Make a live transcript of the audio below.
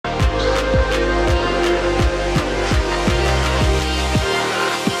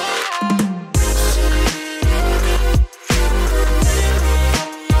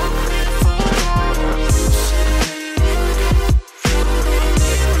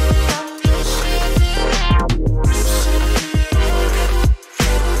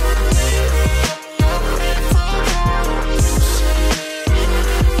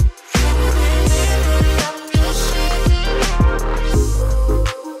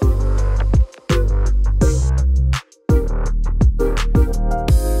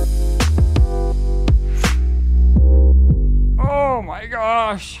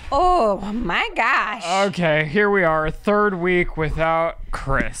Oh my gosh. Okay, here we are, third week without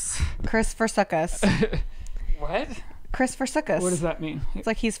Chris. Chris forsook us. What? Chris forsook us. What does that mean? It's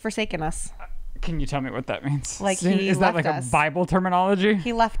like he's forsaken us. Can you tell me what that means? Like he Is that left like us. a Bible terminology?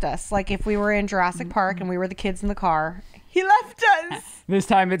 He left us. Like if we were in Jurassic Park and we were the kids in the car, he left us. This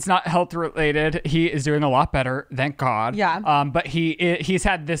time it's not health related. He is doing a lot better, thank God. Yeah. But he's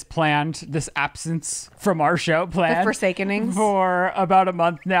had this planned, this absence from our show planned. The Forsakenings. For about a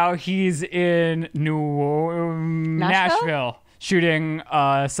month now. He's in Nashville shooting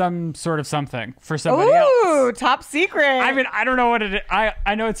some sort of something for somebody else. Ooh, top secret. I mean, I don't know what it is.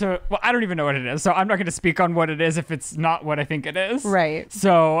 I know it's I don't even know what it is. So I'm not going to speak on what it is if it's not what I think it is. Right.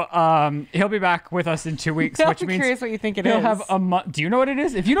 So he'll be back with us in 2 weeks, which I'm means curious what you think it is. he'll have a month. Do you know what it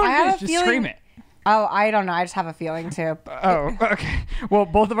is? If you know what it is, just scream it. Oh, I don't know. I just have a feeling too. Oh, okay. Well,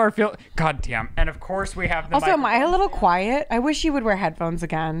 both of our God damn. And of course we have the Also, am I a little quiet? I wish you would wear headphones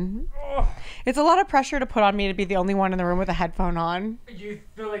again. Oh. It's a lot of pressure to put on me to be the only one in the room with a headphone on. You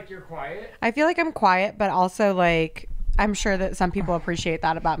feel like you're quiet? I feel like I'm quiet, but also like I'm sure that some people appreciate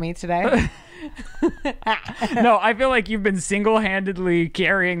that about me today. No, I feel like you've been single-handedly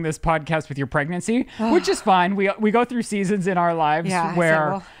carrying this podcast with your pregnancy, which is fine. We go through seasons in our lives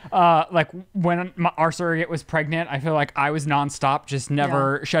where, like when our surrogate was pregnant, I feel like I was nonstop, just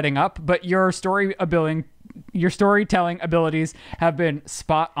never shutting up. But your storytelling abilities have been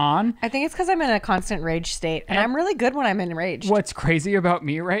spot on. I think it's because I'm in a constant rage state, and I'm really good when I'm enraged. What's crazy about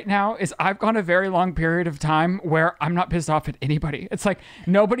me right now is I've gone a very long period of time where I'm not pissed off at anybody. It's like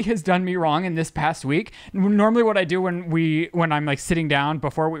nobody has done me wrong in this past week. Normally what I do when I'm like sitting down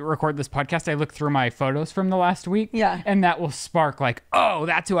before we record this podcast, I look through my photos from the last week. Yeah. And that will spark like, oh,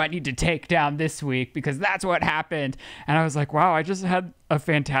 that's who I need to take down this week because that's what happened. And I was like, wow, I just had a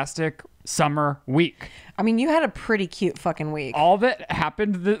fantastic summer week. I mean, you had a pretty cute fucking week. All that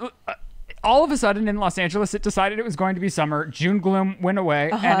happened, all of a sudden in Los Angeles, it decided it was going to be summer. June gloom went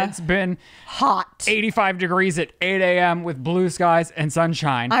away, and it's been hot, 85 degrees at 8 a.m. with blue skies and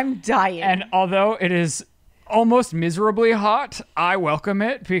sunshine. I'm dying. And although it is almost miserably hot, I welcome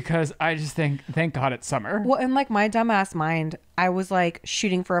it because I just thank God it's summer. Well, in like my dumbass mind, I was like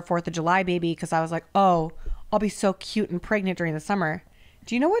shooting for a 4th of July baby because I was like, oh, I'll be so cute and pregnant during the summer.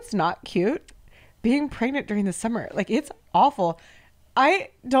 Do you know what's not cute? Being pregnant during the summer. Like, it's awful. I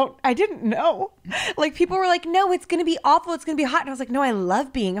didn't know. Like, people were like, no, it's going to be awful. It's going to be hot. And I was like, no, I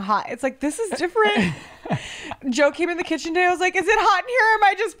love being hot. It's like, this is different. Joe came in the kitchen today. I was like, is it hot in here or am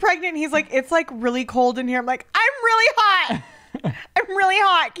I just pregnant? And he's like, it's like really cold in here. I'm like, I'm really hot. I'm really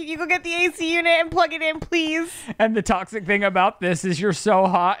hot. Can you go get the AC unit and plug it in, please? And the toxic thing about this is you're so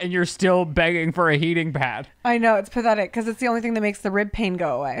hot and you're still begging for a heating pad. I know. It's pathetic because it's the only thing that makes the rib pain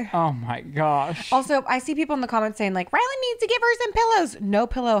go away. Oh my gosh. Also, I see people in the comments saying like, Ryland needs to give her some pillows. No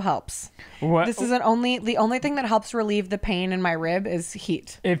pillow helps. What? This is the only thing that helps relieve the pain in my rib is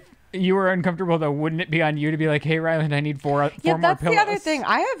heat. If you were uncomfortable though, wouldn't it be on you to be like, hey Ryland, I need four more pillows? That's the other thing.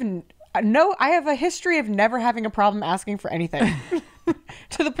 I have a history of never having a problem asking for anything.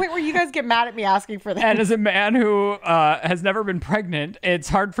 To the point where you guys get mad at me asking for that. And as a man who has never been pregnant, it's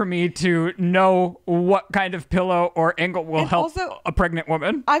hard for me to know what kind of pillow or angle will help a pregnant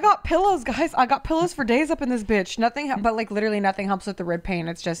woman. I got pillows, guys. I got pillows for days up in this bitch. Nothing, but like literally nothing helps with the rib pain.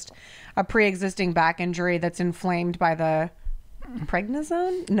 It's just a pre-existing back injury that's inflamed by the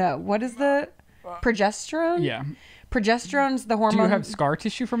prednisone. No, what is the progesterone? Yeah. Progesterone's the hormone. Do you have scar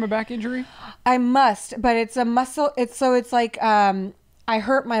tissue from a back injury? I must, but it's a muscle. It's like I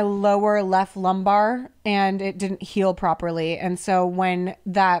hurt my lower left lumbar and it didn't heal properly. And so when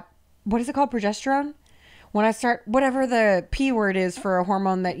what is it called? Progesterone? When I start, whatever the P word is for a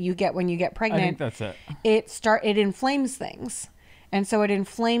hormone that you get when you get pregnant. I think that's it. It inflames things. And so it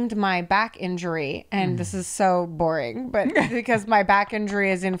inflamed my back injury. And this is so boring, but because my back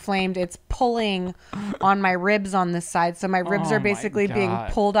injury is inflamed, it's pulling on my ribs on this side. So my ribs are basically being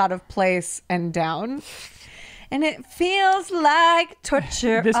pulled out of place and down. And it feels like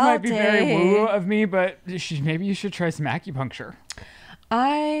torture. This might be very woo of me, but maybe you should try some acupuncture.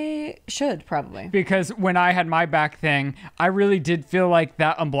 I should probably. Because when I had my back thing, I really did feel like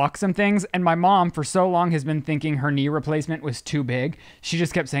that unblocked some things. And my mom for so long has been thinking her knee replacement was too big. She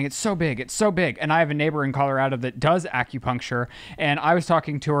just kept saying, it's so big, it's so big. And I have a neighbor in Colorado that does acupuncture. And I was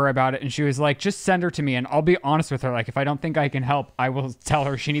talking to her about it and she was like, just send her to me. And I'll be honest with her. Like, if I don't think I can help, I will tell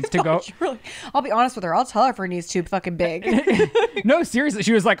her she needs to go. I'll be honest with her. I'll tell her if her knee's too fucking big. No, seriously.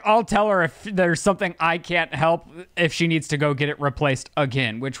 She was like, I'll tell her if there's something I can't help if she needs to go get it replaced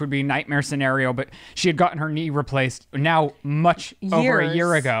again, which would be nightmare scenario. But she had gotten her knee replaced now much over a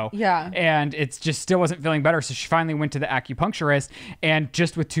year ago. Yeah. And it's just still wasn't feeling better. So she finally went to the acupuncturist, and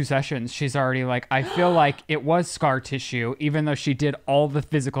just with 2 sessions, she's already like, I feel like it was scar tissue, even though she did all the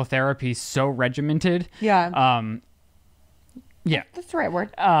physical therapy so regimented. Yeah. Yeah. That's the right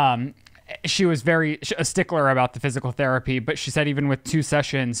word. She was very a stickler about the physical therapy, but she said even with 2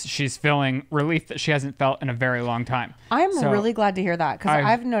 sessions, she's feeling relief that she hasn't felt in a very long time. I'm really glad to hear that, because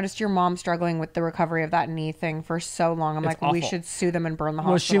I've noticed your mom struggling with the recovery of that knee thing for so long. I'm like, well, we should sue them and burn the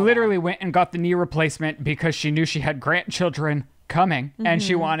hospital. Well, she literally went and got the knee replacement because she knew she had grandchildren coming, and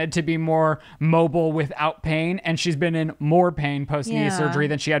she wanted to be more mobile without pain, and she's been in more pain post knee surgery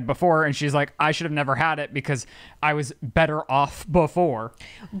than she had before, and she's like, I should have never had it because I was better off before.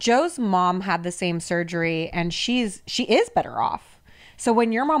 Joe's mom had the same surgery, and she is better off. So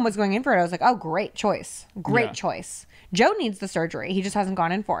when your mom was going in for it, I was like, oh, great choice. Joe needs the surgery. He just hasn't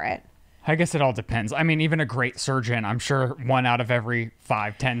gone in for it. I guess it all depends. I mean, even a great surgeon, I'm sure 1 out of every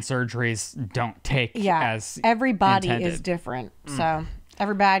 5-10 surgeries don't take as everybody intended. is different. So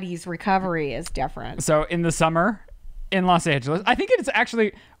everybody's recovery is different. So in the summer in Los Angeles, I think it's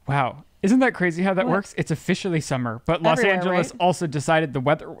actually, wow, isn't that crazy how that works? It's officially summer, but Los Angeles also decided the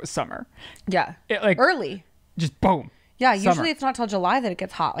weather was summer. Yeah. Early. Just boom. Yeah, Summer. usually it's not till July that it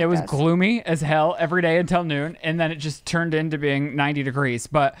gets hot like It was this. gloomy as hell every day until noon, and then it just turned into being 90 degrees.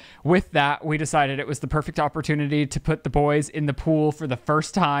 But with that, we decided it was the perfect opportunity to put the boys in the pool for the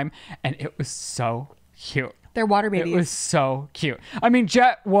first time, and it was so cute. They're water babies. It was so cute. I mean,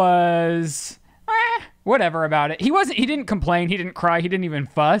 Jet was whatever about it. He didn't complain, he didn't cry, he didn't even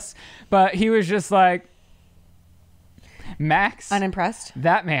fuss, but he was just like, Max, unimpressed.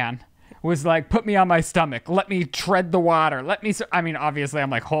 That man was like, put me on my stomach. Let me tread the water. I mean, obviously I'm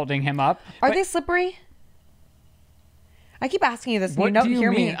like holding him up. Are they slippery? I keep asking you this. What do you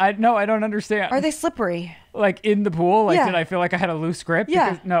hear mean? Me. I don't understand. Are they slippery? Like in the pool? Like, did I feel like I had a loose grip?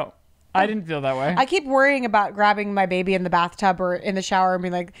 Yeah. No, I didn't feel that way. I keep worrying about grabbing my baby in the bathtub or in the shower and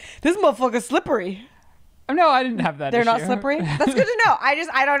being like, this motherfucker's slippery. No, I didn't have that They're issue. not slippery? That's good to know. I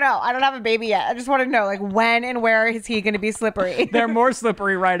don't know. I don't have a baby yet. I just want to know, like, when and where is he going to be slippery? They're more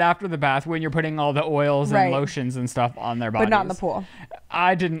slippery right after the bath when you're putting all the oils and lotions and stuff on their bodies. But not in the pool.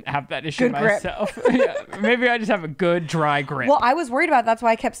 I didn't have that issue Good grip. myself. Maybe I just have a good dry grip. Well, I was worried about that. That's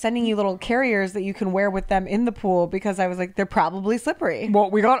why I kept sending you little carriers that you can wear with them in the pool, because I was like, they're probably slippery. Well,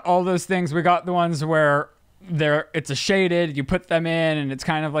 we got all those things. We got the ones where it's a shaded, you put them in, and it's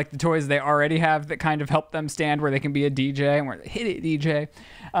kind of like the toys they already have that kind of help them stand where they can be a DJ and where they hit it DJ.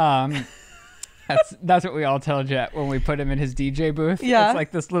 That's what we all tell Jet when we put him in his DJ booth. Yeah. It's like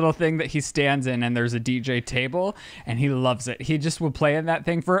this little thing that he stands in, and there's a DJ table, and he loves it. He just will play in that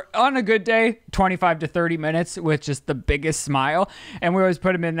thing for, on a good day, 25 to 30 minutes with just the biggest smile. And we always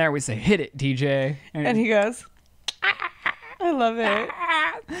put him in there. We say, hit it, DJ. And he goes, I love it.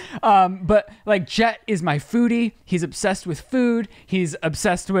 But like, Jet is my foodie. He's obsessed with food. He's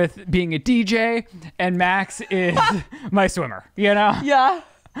obsessed with being a DJ, and Max is my swimmer, you know? Yeah.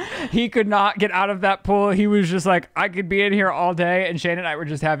 He could not get out of that pool. He was just like, I could be in here all day. And Shane and I were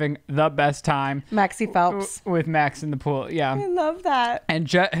just having the best time. Maxie Phelps. With Max in the pool. Yeah. I love that. And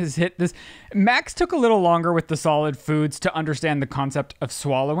Jet has hit this. Max took a little longer with the solid foods to understand the concept of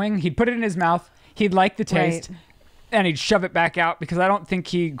swallowing. He'd put it in his mouth. He'd like the taste. Right. And he'd shove it back out, because I don't think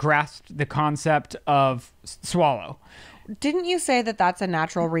he grasped the concept of swallow. Didn't you say that that's a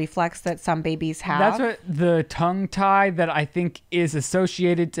natural reflex that some babies have? That's what the tongue tie that I think is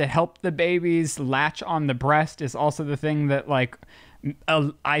associated to help the babies latch on the breast is also the thing that, like,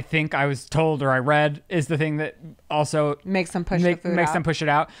 I think I was told or I read is the thing that also makes them push the food makes out. them push it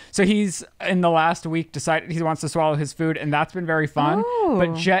out. So he's in the last week decided he wants to swallow his food, and that's been very fun. Ooh.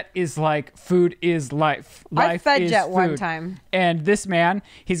 But Jet is like, food is life. I fed Jet food. one time. And this man,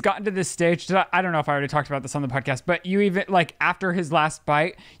 he's gotten to this stage. I don't know if I already talked about this on the podcast, but you even, like, after his last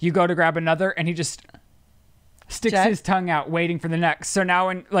bite, you go to grab another and he just sticks his tongue out waiting for the next. So now,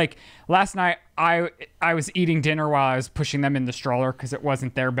 when, like, last night I was eating dinner while I was pushing them in the stroller because it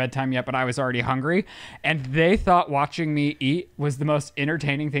wasn't their bedtime yet, but I was already hungry, and they thought watching me eat was the most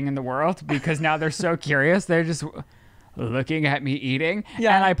entertaining thing in the world, because now they're so curious. They're just looking at me eating.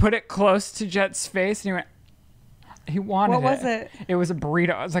 And I put it close to Jet's face, and he went, he wanted it. What was it? It was a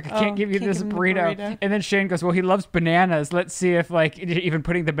burrito. I was like, I can't give you this burrito. And then Shane goes, well, he loves bananas. Let's see if, like, even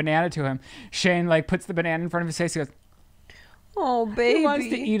putting the banana to him. Shane, like, puts the banana in front of his face. He goes, oh, baby. He wants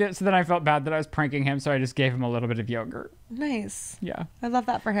to eat it. So then I felt bad that I was pranking him. So I just gave him a little bit of yogurt. Nice. Yeah. I love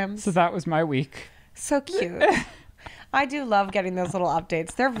that for him. So that was my week. So cute. I do love getting those little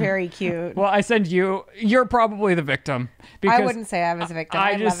updates. They're very cute. Well, I send you. You're probably the victim. I wouldn't say I was a victim.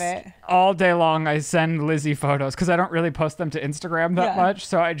 I love it. All day long, I send Lizzie photos because I don't really post them to Instagram that much.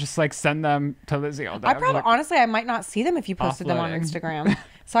 So I just like send them to Lizzie all day. Honestly, I might not see them if you posted them on Instagram.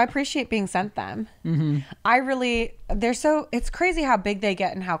 So I appreciate being sent them. It's crazy how big they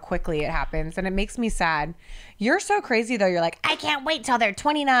get and how quickly it happens. And it makes me sad. You're so crazy though. You're like, I can't wait till they're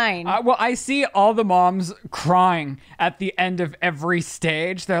 29. Well, I see all the moms crying at the end of every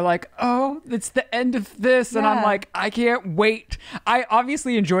stage. They're like, oh, it's the end of this. And I'm like, I can't wait. I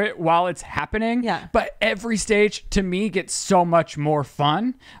obviously enjoy it while it's happening. Yeah. But every stage to me gets so much more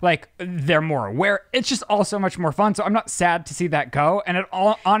fun. Like they're more aware. It's just all so much more fun. So I'm not sad to see that go. And it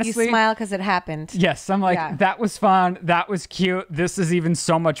all honestly. You smile because it happened. Yes. I'm like, that was fun. That was cute. This is even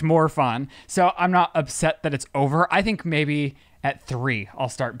so much more fun. So I'm not upset that it's over. I think maybe at 3, I'll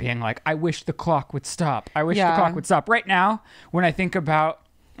start being like, I wish the clock would stop. I wish the clock would stop. Right now, when I think about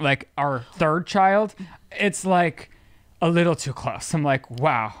like our 3rd child, it's like a little too close. I'm like,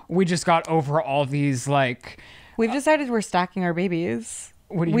 wow, we just got over all these like. We've decided we're stacking our babies.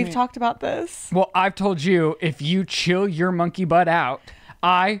 What do you We've mean? talked about this. Well, I've told you, if you chill your monkey butt out,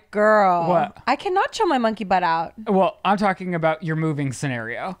 Girl. What? I cannot chill my monkey butt out. Well, I'm talking about your moving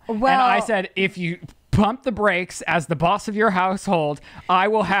scenario. Well, and I said, if you pump the brakes as the boss of your household, I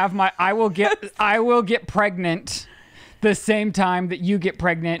will get pregnant the same time that you get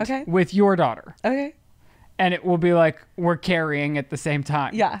pregnant with your daughter. Okay. And it will be like we're carrying at the same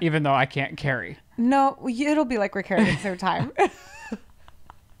time. Yeah. Even though I can't carry. No, it'll be like we're carrying at the same time.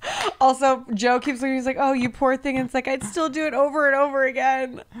 Also, Joe keeps looking, he's like, oh, you poor thing. And it's like, I'd still do it over and over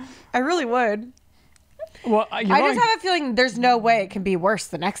again. I really would. Well, I just have a feeling there's no way it can be worse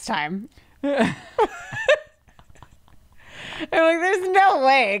the next time. I'm like, there's no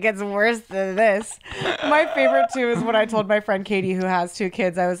way it gets worse than this. My favorite too is when I told my friend Katie, who has 2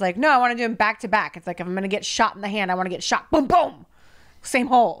 kids, I was like, no, I want to do them back to back. It's like, if I'm going to get shot in the hand, I want to get shot, boom, boom, same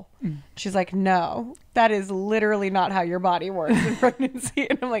hole. She's like, no, that is literally not how your body works in pregnancy.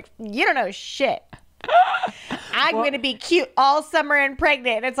 And I'm like, you don't know shit. I'm going to be cute all summer and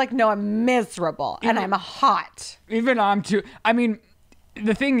pregnant. And it's like, no, I'm miserable and I'm hot. Even I'm too. I mean,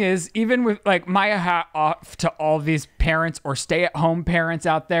 the thing is, even with like my hat off to all these parents or stay-at-home parents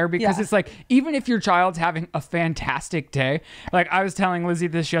out there, because it's like, even if your child's having a fantastic day, like I was telling Lizzie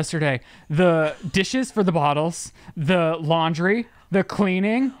this yesterday, the dishes for the bottles, the laundry, the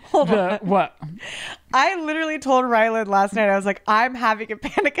cleaning, what? I literally told Ryland last night, I was like, I'm having a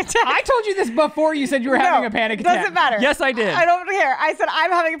panic attack. I told you this before you said you were having a panic attack. Doesn't matter. Yes, I did. I don't care. I said, I'm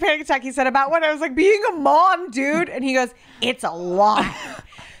having a panic attack. He said, about what? I was like, being a mom, dude. And he goes, it's a lot.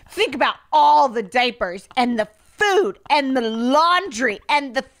 Think about all the diapers and the food and the laundry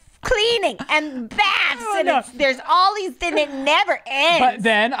and the cleaning and baths there's all these things. It never ends. But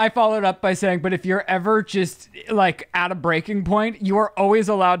then I followed up by saying, but if you're ever just like at a breaking point, you are always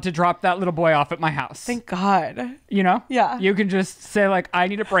allowed to drop that little boy off at my house. Thank God. You know? Yeah. You can just say like, I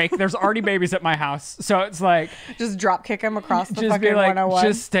need a break. There's already babies at my house. So it's like, just drop kick him across the just fucking be like, 101.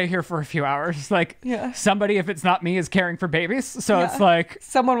 just stay here for a few hours. Like somebody, if it's not me, is caring for babies. So it's like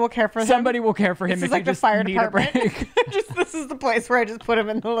someone will care for him. Somebody will care for him this if is like you the just fire need department. a break. This is the place where I just put him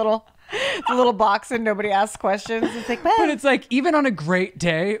in the little box and nobody asks questions. It's like, but it's like, even on a great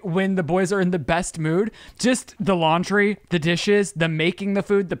day when the boys are in the best mood, just the laundry, the dishes, the making the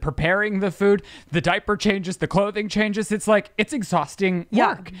food, the preparing the food, the diaper changes, the clothing changes. It's like, it's exhausting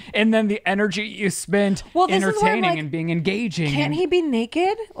work. And then the energy you spend entertaining and being engaging. Can't he be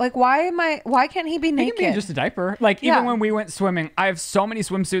naked? Like, why can't he be naked? He can be in just a diaper. Like, even when we went swimming, I have so many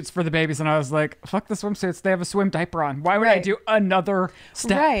swimsuits for the babies, and I was like, fuck the swimsuits. They have a swim diaper on. Why would I do another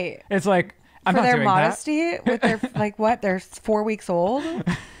step? Right. It's like, I'm for not their doing modesty with their like what? They're 4 weeks old.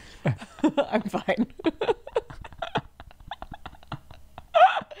 I'm fine.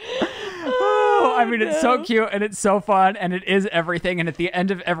 Oh, I mean, it's so cute and it's so fun and it is everything. And at the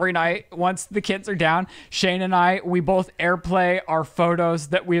end of every night, once the kids are down, Shane and I, we both airplay our photos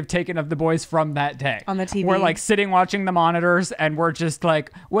that we have taken of the boys from that day. On the TV. We're like sitting watching the monitors and we're just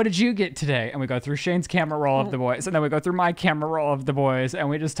like, what did you get today? And we go through Shane's camera roll of the boys. And then we go through my camera roll of the boys. And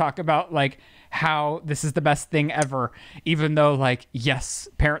we just talk about like how this is the best thing ever. Even though like, yes,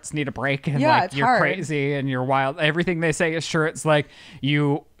 parents need a break and like you're crazy and you're wild. Everything they say is true. It's like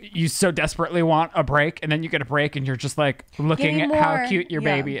you so desperately want a break and then you get a break and you're just like looking at how cute your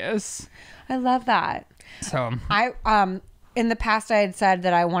baby is. I love that. So I in the past I had said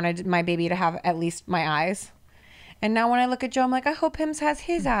that I wanted my baby to have at least my eyes. And now when I look at Joe, I'm like, I hope Hims has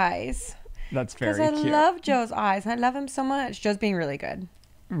his eyes. That's very cute. Because I love Joe's eyes. I love him so much. Joe's being really good.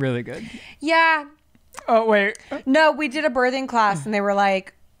 Really good. Yeah. Oh, wait. No, we did a birthing class and they were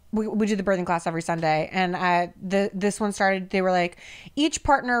like, we do the birthing class every Sunday. And this one started, they were like, each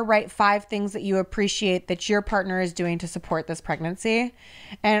partner write 5 things that you appreciate that your partner is doing to support this pregnancy.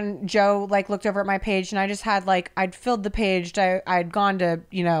 And Joe like looked over at my page and I just had like, I'd filled the page. I'd gone to,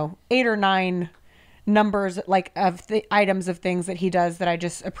 8 or 9 numbers like of the items of things that he does that I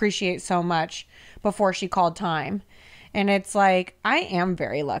just appreciate so much before she called time. And it's like, I am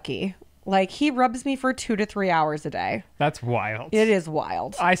very lucky. Like, he rubs me for 2 to 3 hours a day. That's wild. It is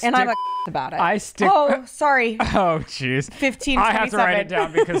wild. And I'm about it. Oh, sorry. Oh, jeez. 1527. I have to write it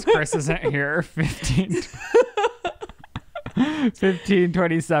down because Chris isn't here.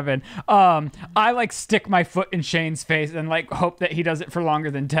 1527. I like stick my foot in Shane's face and like hope that he does it for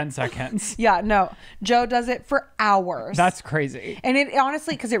longer than 10 seconds. Yeah, no. Joe does it for hours. That's crazy. And it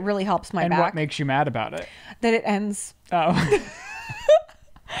honestly, because it really helps my back. And what makes you mad about it? That it ends. Oh.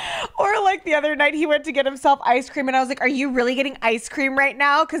 Or like the other night he went to get himself ice cream and I was like, are you really getting ice cream right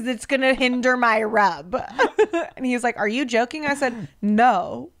now? Because it's going to hinder my rub. And he was like, are you joking? I said,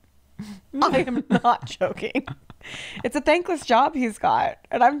 no, I am not joking. It's a thankless job he's got.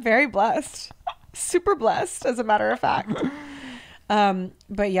 And I'm very blessed. Super blessed, as a matter of fact.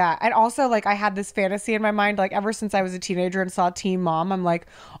 But yeah, and also like I had this fantasy in my mind, like ever since I was a teenager and saw Teen Mom, I'm like,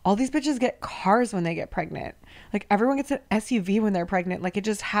 all these bitches get cars when they get pregnant. Like everyone gets an SUV when they're pregnant. Like it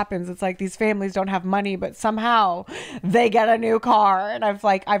just happens. It's like these families don't have money, but somehow they get a new car. And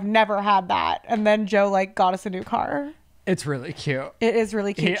I've never had that. And then Joe like got us a new car. It's really cute. It is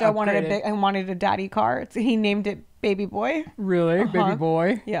really cute. Joe wanted a daddy car. He named it Baby Boy. Really? Baby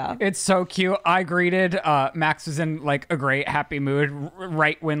Boy? Yeah. It's so cute. I greeted, Max was in like a great happy mood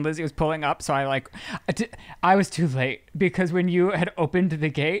right when Lizzie was pulling up. So I was too late because when you had opened the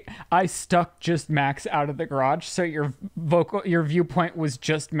gate, I stuck just Max out of the garage. So your viewpoint was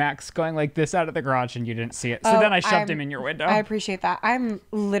just Max going like this out of the garage and you didn't see it. So then I shoved him in your window. I appreciate that. I'm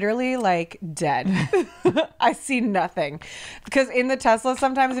literally like dead. I see nothing because in the Tesla,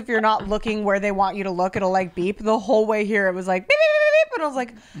 sometimes if you're not looking where they want you to look, it'll like beep. The whole way here it was like beep, beep, beep, beep, and I was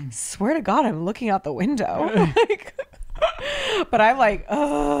like, swear to God, I'm looking out the window. Like, but I'm like,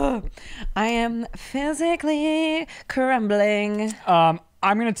 oh, I am physically crumbling.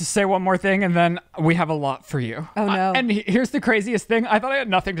 I'm going to say one more thing and then we have a lot for you. Oh, no. And here's the craziest thing. I thought I had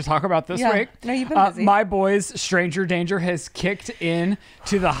nothing to talk about this week. No, you've been busy. My boy's stranger danger has kicked in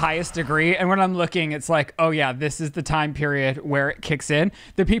to the highest degree. And when I'm looking, it's like, oh, yeah, this is the time period where it kicks in.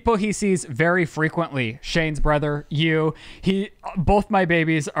 The people he sees very frequently, Shane's brother, you, both my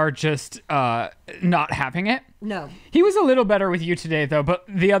babies are just not having it. No. He was a little better with you today, though. But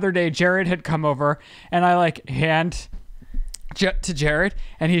the other day, Jared had come over and I like hand to Jared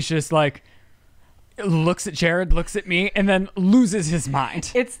and he's just like looks at Jared, looks at me, and then loses his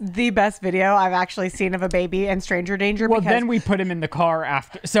mind. It's the best video I've actually seen of a baby in stranger danger. Well, then we put him in the car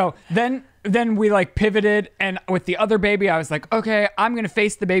after. So then we like pivoted, and with the other baby, I was like, okay, I'm going to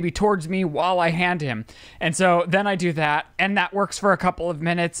face the baby towards me while I hand him. And so then I do that, and that works for a couple of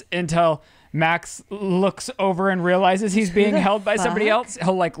minutes until Max looks over and realizes he's being held by somebody else.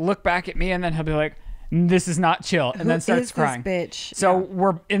 He'll like look back at me, and then he'll be like, this is not chill, and then starts crying. Bitch? So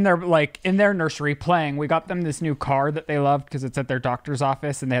we're in their nursery playing. We got them this new car that they loved because it's at their doctor's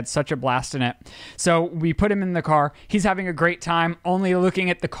office and they had such a blast in it. So we put him in the car. He's having a great time, only looking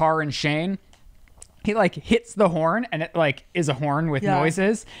at the car and Shane. He like hits the horn and it like is a horn with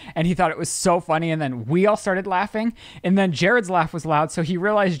noises, and he thought it was so funny, and then we all started laughing, and then Jared's laugh was loud, so he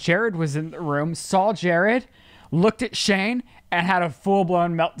realized Jared was in the room, saw Jared, looked at Shane, and had a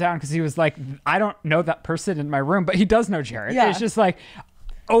full-blown meltdown because he was like, I don't know that person in my room, but he does know Jared. Yeah. It's just like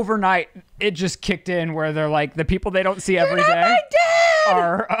overnight it just kicked in where they're like the people they don't see every day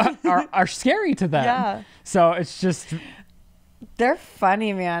are scary to them. Yeah. So it's just, they're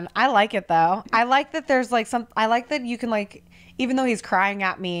funny, man. I like it though. I like that there's like I like that you can like, even though he's crying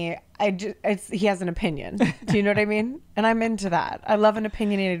at me, he has an opinion. Do you know what I mean? And I'm into that. I love an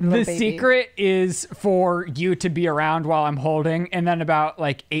opinionated little baby. The secret is for you to be around while I'm holding, and then about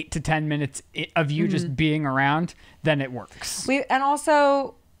like 8 to 10 minutes of you just being around, then it works. And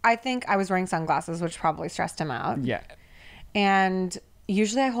also, I think I was wearing sunglasses, which probably stressed him out. Yeah. And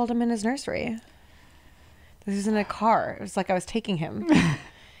usually I hold him in his nursery. This was in a car. It was like I was taking him.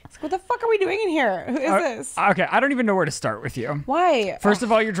 It's like, what the fuck are we doing in here? Who is this? Okay, I don't even know where to start with you. Why? First of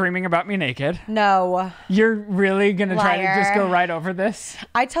all, you're dreaming about me naked. No. You're really going to try to just go right over this?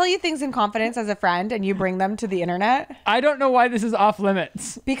 I tell you things in confidence as a friend, and you bring them to the internet. I don't know why this is off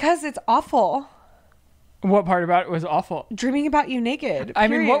limits. Because it's awful. What part about it was awful? Dreaming about you naked. I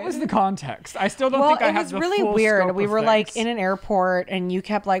mean, what period. was the context? I still don't Well, think I it have was the really full weird. scope We of were like things. in an airport and you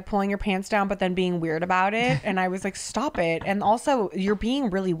kept like pulling your pants down, but then being weird about it. And I was like, stop it. And also, you're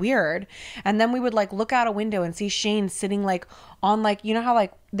being really weird. And then we would like look out a window and see Shane sitting like on like, you know how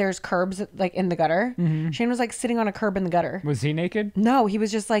like there's curbs like in the gutter? Shane was like sitting on a curb in the gutter. Was he naked? No, he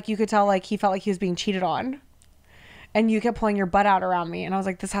was just like, you could tell like he felt like he was being cheated on. And you kept pulling your butt out around me. And I was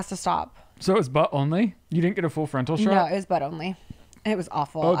like, this has to stop. So it was butt only? You didn't get a full frontal shot? No, it was butt only. It was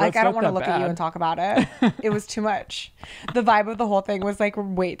awful. Oh, Like that's I don't not want to that look at you bad. and talk about it. It was too much. The vibe of the whole thing was like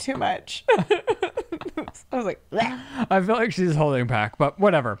way too much. I was like, bleh. I feel like she's holding back, but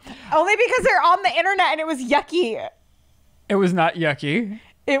whatever. Only because they're on the internet and it was yucky. It was not yucky.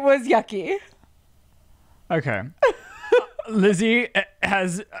 It was yucky. Okay. Lizzie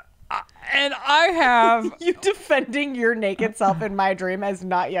has... and I have... You defending your naked self in my dream as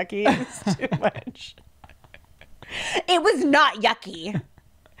not yucky is too much. It was not yucky.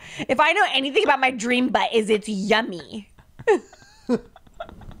 If I know anything about my dream butt, is it's yummy.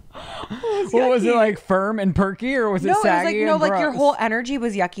 What was it, like firm and perky, or was it No, it was saggy like no, and like your gross? whole energy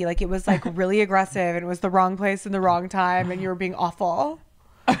was yucky. Like it was like really aggressive, and it was the wrong place and the wrong time, and you were being awful.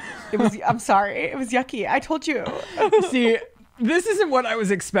 It was. I'm sorry. It was yucky. I told you. See, this isn't what I was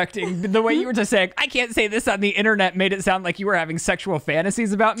expecting. The way you were just saying, I can't say this on the internet, made it sound like you were having sexual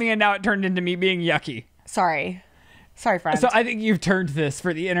fantasies about me, and now it turned into me being yucky. Sorry, friend. So I think you've turned this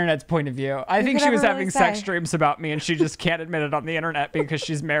for the internet's point of view. I think could she was ever having really sex say? dreams about me, and she just can't admit it on the internet because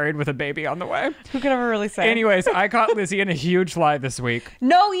she's married with a baby on the way. Who could ever really say? Anyways, I caught Lizzie in a huge lie this week.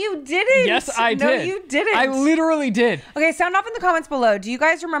 No, you didn't. Yes, I did. No, you didn't. I literally did. Okay, sound off in the comments below. Do you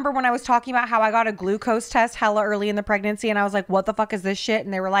guys remember when I was talking about how I got a glucose test hella early in the pregnancy and I was like, what the fuck is this shit?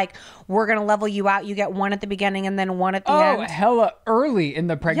 And they were like, we're going to level you out. You get one at the beginning and then one at the Oh, end. hella early in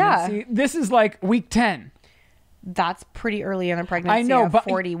the pregnancy. This is like week 10. That's pretty early in the pregnancy. I know, of but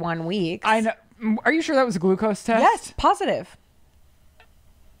 41 weeks. I know. Are you sure that was a glucose test? Yes, positive.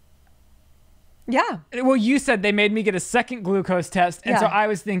 Yeah. Well, you said they made me get a second glucose test. And so Yeah. I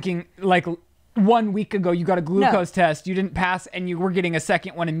was thinking, like, 1 week ago, you got a glucose test. You didn't pass, and you were getting a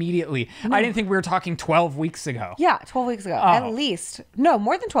second one immediately. I didn't think we were talking 12 weeks ago. Yeah, 12 weeks ago. Oh. At least. No,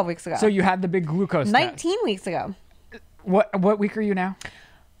 more than 12 weeks ago. So you had the big glucose 19 weeks ago. test. What week are you now?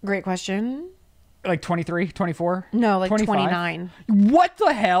 Great question. Like 23, 24? No, like 25? 29. What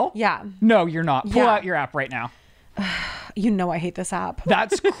the hell? Yeah. No, you're not. Pull Yeah. out your app right now. You know I hate this app.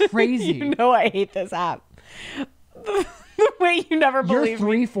 That's crazy. You know I hate this app. The way you never You're believe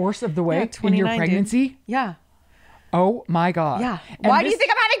me. 3/4 of the way Yeah, in 29, your dude. pregnancy? Yeah. Oh my God. Yeah. And Why do you this-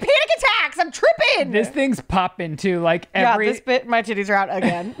 think I'm having panic attacks? I'm tripping. This thing's popping too. Like yeah, every this bit, my titties are out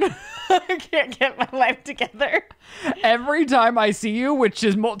again. I can't get my life together. every time I see you, which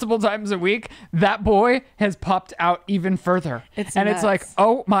is multiple times a week, that boy has popped out even further. It's and nuts. it's like,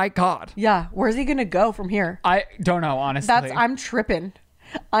 oh my God. Yeah. Where's he going to go from here? I don't know, honestly. I'm tripping.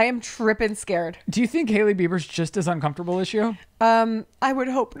 I am tripping scared. Do you think Hailey Bieber's just as uncomfortable as you? I would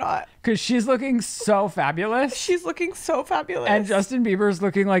hope not. Because she's looking so fabulous. She's looking so fabulous. And Justin Bieber's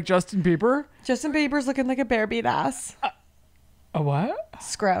looking like Justin Bieber. Justin Bieber's looking like a bare beat ass. A what?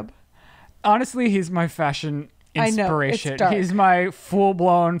 Scrub. Honestly, he's my fashion I know, it's inspiration. dark. He's my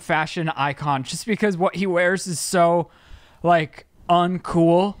full-blown fashion icon just because what he wears is so like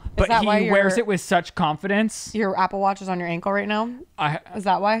uncool, but that why he wears you're- it with such confidence. Your Apple Watch is on your ankle right now. Is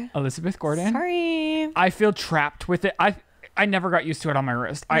that why? Elizabeth Gordon. Sorry. I feel trapped with it. I never got used to it on my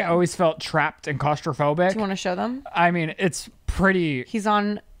wrist. I Yeah. always felt trapped and claustrophobic. Do you want to show them? I mean, it's pretty. He's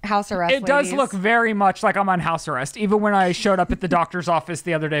on house arrest. It does ladies. look very much like I'm on house arrest. Even when I showed up at the doctor's office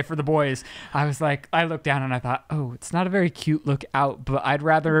the other day for the boys, I was like, I looked down and I thought, oh, it's not a very cute look out, but I'd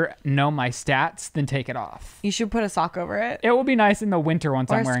rather know my stats than take it off. You should put a sock over it. It will be nice in the winter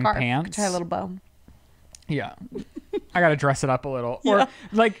once Or I'm a wearing scarf. pants. Tie a little bow. Yeah. I got to dress it up a little. Or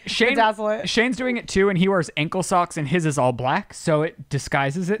like Bedazzle it. Shane's doing it too, and he wears ankle socks and his is all black, so it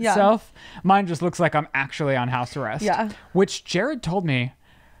disguises itself. Mine just looks like I'm actually on house arrest. Yeah. Which Jared told me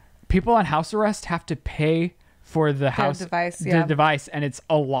people on house arrest have to pay for the house device, the yeah. device, and it's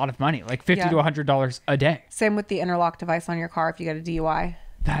a lot of money, like $50 Yeah. to $100 a day. Same with the interlock device on your car if you get a DUI.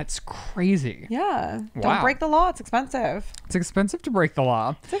 That's crazy. Yeah. Wow. Don't break the law. It's expensive. It's expensive to break the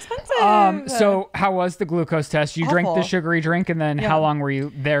law. It's expensive. So how was the glucose test? You drank the Awful. sugary drink, and then Yeah. how long were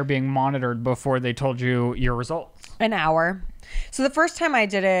you there being monitored before they told you your results? An hour. So the first time I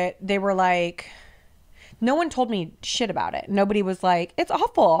did it, they were like, no one told me shit about it. Nobody was like, it's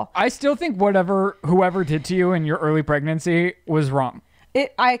awful. I still think whoever did to you in your early pregnancy was wrong.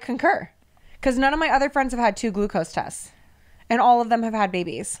 I concur. Because none of my other friends have had 2 glucose tests. And all of them have had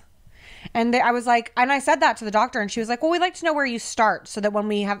babies. And I was like, and I said that to the doctor, and she was like, well, we like to know where you start so that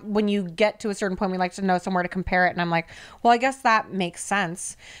when you get to a certain point, we like to know somewhere to compare it. And I'm like, well, I guess that makes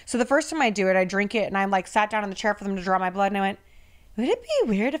sense. So the first time I do it, I drink it, and I'm like sat down in the chair for them to draw my blood, and I went, would it be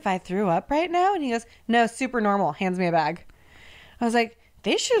weird if I threw up right now? And he goes, no, super normal. Hands me a bag. I was like,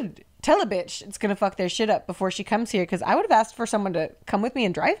 they should tell a bitch it's going to fuck their shit up before she comes here, because I would have asked for someone to come with me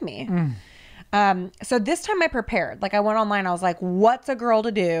and drive me. So this time I prepared. Like, I went online. I was like, what's a girl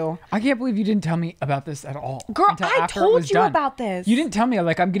to do? I can't believe you didn't tell me about this at all. Girl, I told you about this. You didn't tell me.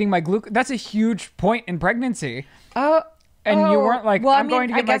 Like, I'm getting my glucose. That's a huge point in pregnancy. Oh. And you weren't like, well, I'm going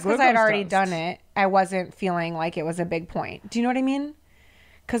to get my glucose because I'd already test. done it, I wasn't feeling like it was a big point. Do you know what I mean?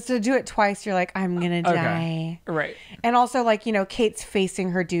 Because to do it twice, you're like, I'm going to die. Right. And also, like, you know, Kate's facing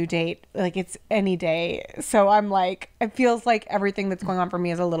her due date. Like, it's any day. So I'm like, it feels like everything that's going on for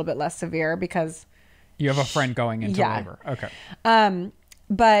me is a little bit less severe because... You have a friend going into labor. Okay.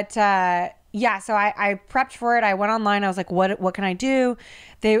 Yeah, so I prepped for it. I went online. I was like, what can I do?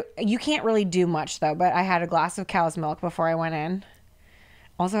 You can't really do much, though, but I had a glass of cow's milk before I went in.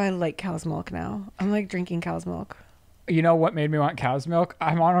 Also, I like cow's milk now. I'm like drinking cow's milk. You know what made me want cow's milk?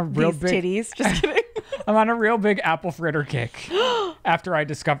 I'm on a real These titties. Just kidding. I'm on a real big apple fritter kick after I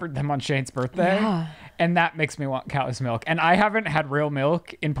discovered them on Shane's birthday. Yeah. And that makes me want cow's milk. And I haven't had real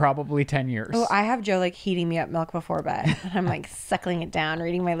milk in probably 10 years. Oh, I have Joe like heating me up milk before bed. And I'm like suckling it down,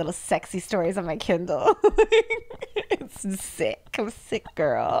 reading my little sexy stories on my Kindle. It's sick. I'm a sick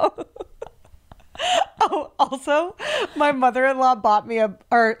girl. Oh, also, my mother-in-law bought me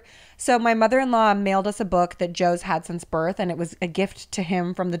so my mother-in-law mailed us a book that Joe's had since birth, and it was a gift to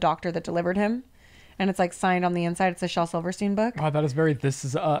him from the doctor that delivered him. And it's like signed on the inside. It's a Shel Silverstein book. Wow, that is very This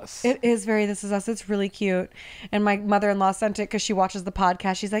Is Us. It is very This Is Us. It's really cute. And my mother-in-law sent it because she watches the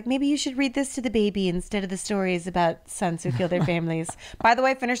podcast. She's like, maybe you should read this to the baby instead of the stories about sons who kill their families. By the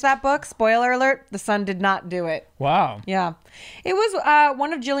way, finish that book. Spoiler alert, the son did not do it. Wow. Yeah. It was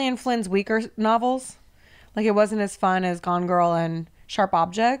one of Gillian Flynn's weaker novels. Like, it wasn't as fun as Gone Girl and Sharp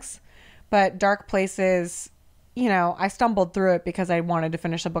Objects. But Dark Places, you know, I stumbled through it because I wanted to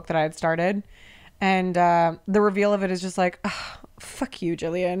finish a book that I had started. And the reveal of it is just like, oh, fuck you,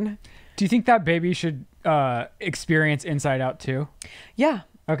 Jillian. Do you think that baby should experience Inside Out too? Yeah.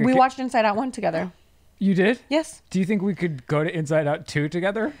 Okay. We watched Inside Out 1 together. You did? Yes. Do you think we could go to Inside Out 2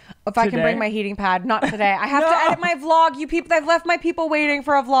 together? If I can bring my heating pad. Not today. I have to edit my vlog. You people, I've left my people waiting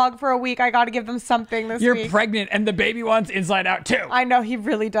for a vlog for a week. I got to give them something this week. You're pregnant and the baby wants Inside Out 2. I know, he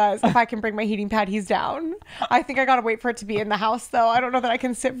really does. If I can bring my heating pad, he's down. I think I got to wait for it to be in the house, though. I don't know that I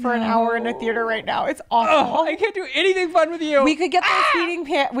can sit for an hour in a theater right now. It's awful. Oh, I can't do anything fun with you. We could get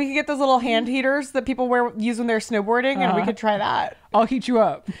those we could get those little hand heaters that people use when they're snowboarding, and we could try that. I'll heat you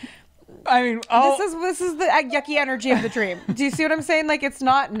up. I mean, this is the yucky energy of the dream. Do you see what I'm saying? Like, it's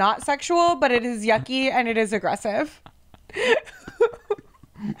not sexual, but it is yucky and it is aggressive.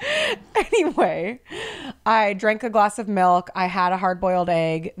 Anyway, I drank a glass of milk. I had a hard-boiled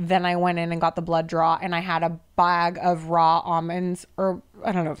egg. Then I went in and got the blood draw, and I had a bag of raw almonds, or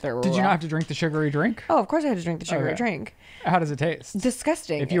I don't know if they were Did raw. you not have to drink the sugary drink? Oh, of course I had to drink the sugary drink. How does it taste?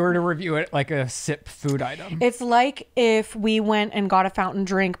 Disgusting. If you were to review it like a sip food item. It's like if we went and got a fountain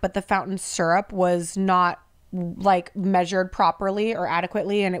drink, but the fountain syrup was not like measured properly or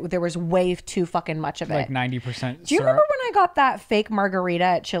adequately, and there was way too fucking much of it. Like 90%. Do you remember when I got that fake margarita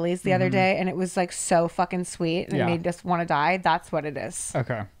at Chili's the other day, and it was like so fucking sweet and it made us want to die? That's what it is.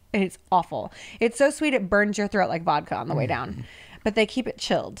 Okay. It's awful. It's so sweet it burns your throat like vodka on the way down. But they keep it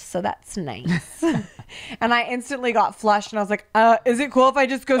chilled, so that's nice. And I instantly got flushed, and I was like, is it cool if I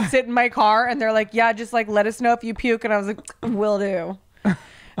just go sit in my car? And they're like, yeah, just like let us know if you puke. And I was like, will do.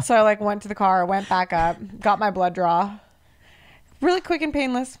 So I like went to the car, went back up, got my blood draw. Really quick and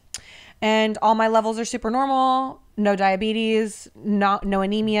painless. And all my levels are super normal. No diabetes, no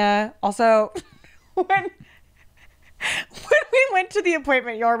anemia. Also, when we went to the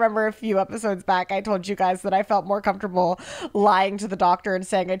appointment, you'll remember a few episodes back, I told you guys that I felt more comfortable lying to the doctor and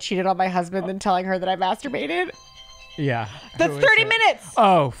saying I cheated on my husband than telling her that I masturbated. Yeah. That's 30 minutes.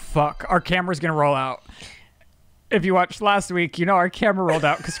 Oh, fuck. Our camera's going to roll out. If you watched last week, you know our camera rolled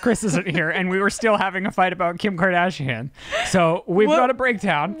out because Chris isn't here, and we were still having a fight about Kim Kardashian. So we've got a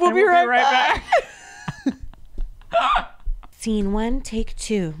breakdown. We'll be right back. Scene 1, take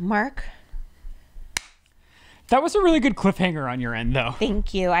 2. Mark. That was a really good cliffhanger on your end, though.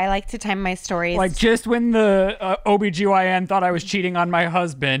 Thank you. I like to time my stories. Like, just when the OBGYN thought I was cheating on my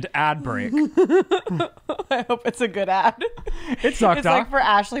husband, ad break. I hope it's a good ad. It's ZocDoc. It's like for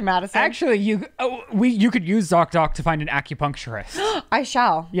Ashley Madison. Actually, you could use ZocDoc to find an acupuncturist. I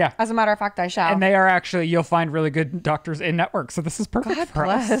shall. Yeah. As a matter of fact, I shall. And they are actually, you'll find really good doctors in network. So this is perfect God for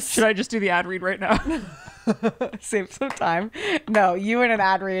bless. us. Should I just do the ad read right now? Save some time. No, you and an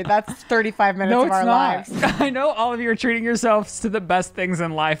ad read. That's 35 minutes No, of it's our not. lives. I know all of you are treating yourselves to the best things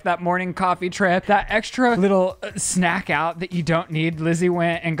in life. That morning coffee trip, that extra little snack out that you don't need. Lizzie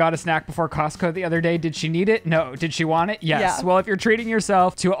went and got a snack before Costco the other day. Did she need it? No. Did she want it? Yes. Yeah. Well, if you're treating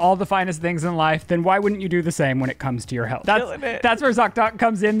yourself to all the finest things in life, then why wouldn't you do the same when it comes to your health? That's where ZocDoc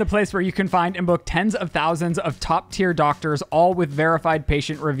comes in, the place where you can find and book tens of thousands of top-tier doctors, all with verified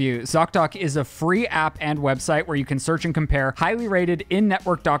patient reviews. ZocDoc is a free app and website where you can search and compare highly rated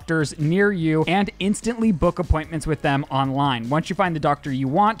in-network doctors near you and instantly book appointments with them online. Once you find the doctor you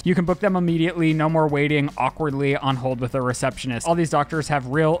want, you can book them immediately. No more waiting awkwardly on hold with a receptionist. All these doctors have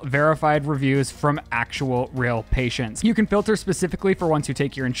real verified reviews from actual real patients. You can filter specifically for ones who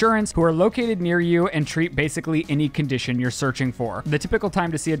take your insurance, who are located near you, and treat basically any condition you're searching for. The typical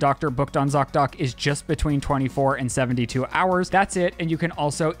time to see a doctor booked on ZocDoc is just between 24 and 72 hours. That's it, and you can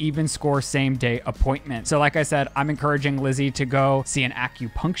also even score same-day appointments. So like I said, I'm encouraging Lizzie to go see an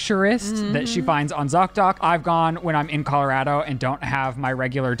acupuncturist that she finds on ZocDoc. I've gone when I'm in Colorado and don't have my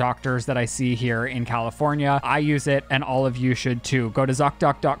regular doctors that I see here in California. I use it, and all of you should too. Go to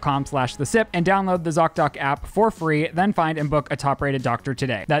ZocDoc.com/thesip and download the ZocDoc app for free, then find and book a top-rated doctor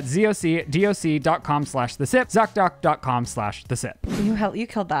today. That's ZocDoc.com/thesip, ZocDoc.com/thesip. You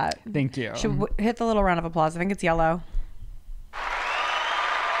killed that. Thank you. Should hit the little round of applause. I think it's yellow.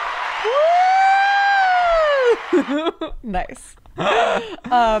 Nice.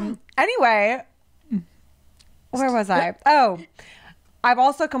 Anyway, where was I? Oh, I've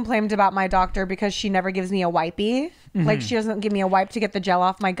also complained about my doctor because she never gives me a wipey. Like, she doesn't give me a wipe to get the gel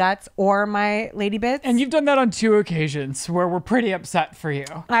off my guts or my lady bits. And you've done that on 2 occasions where we're pretty upset for you.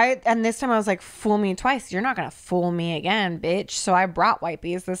 And this time I was like, fool me twice. You're not going to fool me again, bitch. So I brought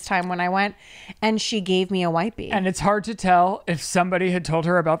wipies this time when I went, and she gave me a wipey. And it's hard to tell if somebody had told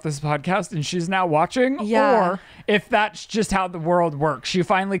her about this podcast and she's now watching, or if that's just how the world works. You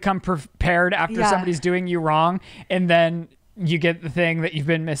finally come prepared after somebody's doing you wrong, and then you get the thing that you've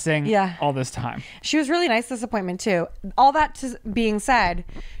been missing all this time. She was really nice this appointment too. All that being said,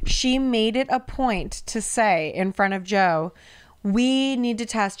 she made it a point to say in front of Joe, we need to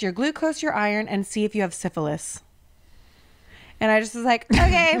test your glucose, your iron, and see if you have syphilis. And I just was like,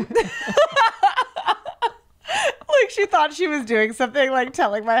 okay. Like, she thought she was doing something, like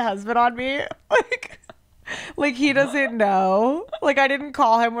telling my husband on me. Like he doesn't know. Like, I didn't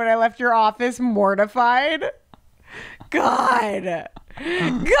call him when I left your office mortified. God.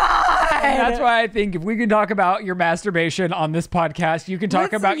 And that's why I think if we can talk about your masturbation on this podcast, you can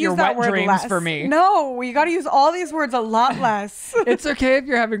talk about your wet dreams less. for me. No, you got to use all these words a lot less. It's okay if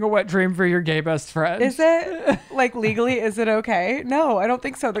you're having a wet dream for your gay best friend. Is it? Like, legally, is it okay? No, I don't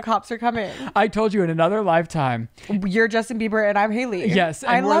think so. The cops are coming. I told you in another lifetime. You're Justin Bieber and I'm Haley. Yes,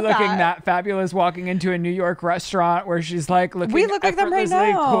 and we're looking that fabulous walking into a New York restaurant where she's like looking we look like them right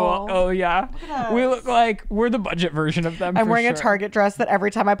now. Cool. Oh, yeah. We look like we're the budget version of them. I'm wearing a Target dress that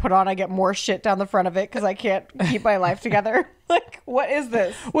every time I put on, I get more shit down the front of it because I can't keep my life together. Like, what is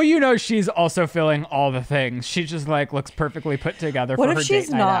this? Well, you know, she's also feeling all the things. She just like looks perfectly put together for her date night out. What if she's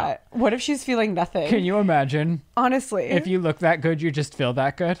not? What if she's feeling nothing? Can you imagine? Honestly. If you look that good, you just feel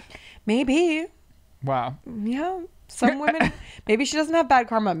that good? Maybe. Wow. Yeah. Some women, maybe she doesn't have bad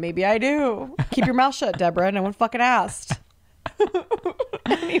karma. Maybe I do. Keep your mouth shut, Deborah. No one fucking asked.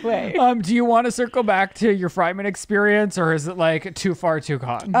 Anyway, do you want to circle back to your Fryman experience, or is it like too far too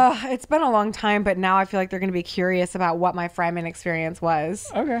gone? It's been a long time, but now I feel like they're going to be curious about what my Fryman experience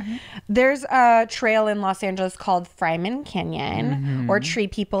was. Okay. There's a trail in Los Angeles called Fryman Canyon, or Tree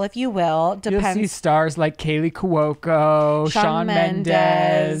People, if you will. You'll see stars like Kaylee Cuoco, Shawn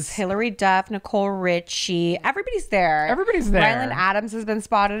Mendes, Hilary Duff, Nicole Richie. Everybody's there. Ryland Adams has been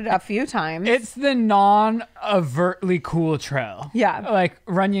spotted a few times. It's the non-overtly cool trail. Yeah. Like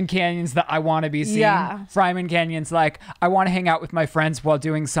Runyon Canyon's the I want to be seen. Yeah. Fryman Canyon's like I want to hang out with my friends while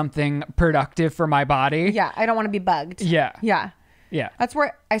doing something productive for my body. Yeah. I don't want to be bugged. Yeah. Yeah. Yeah. That's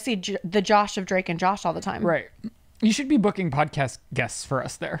where I see the Josh of Drake and Josh all the time. Right. You should be booking podcast guests for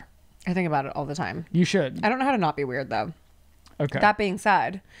us there. I think about it all the time. You should. I don't know how to not be weird though. Okay. That being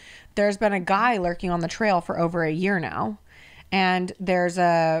said, there's been a guy lurking on the trail for over a year now. And there's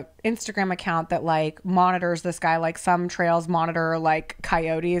a Instagram account that like monitors this guy. Like some trails monitor like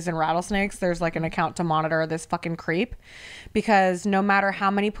coyotes and rattlesnakes. There's like an account to monitor this fucking creep, because no matter how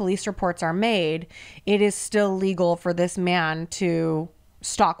many police reports are made, it is still legal for this man to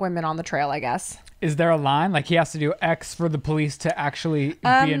stalk women on the trail, I guess. Is there a line? Like he has to do X for the police to actually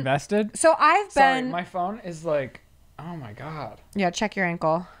be invested? So I've Sorry, been... my phone is like, oh my God. Yeah, check your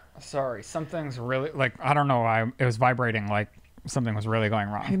ankle. Sorry, something's really, like, I don't know why it was vibrating, like something was really going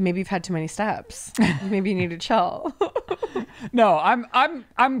wrong. Maybe you've had too many steps. Maybe you need to chill. No,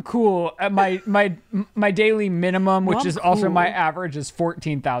 I'm cool. My daily minimum, which Well, is also my cool. average, is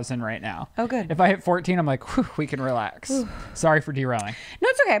 14,000 right now. Oh, good. If I hit 14, I'm like, whew, we can relax. Sorry for derailing. No,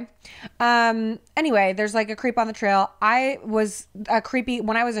 it's okay. Anyway, there's like a creep on the trail. I was a creepy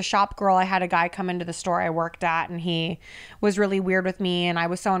when I was a shop girl. I had a guy come into the store I worked at, and he was really weird with me, and I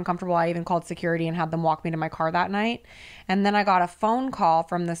was so uncomfortable. I even called security and had them walk me to my car that night. And then I got a phone call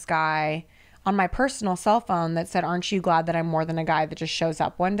from this guy on my personal cell phone that said, "Aren't you glad that I'm more than a guy that just shows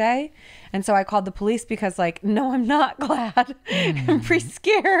up one day?" And so I called the police because, like, no, I'm not glad. I'm pretty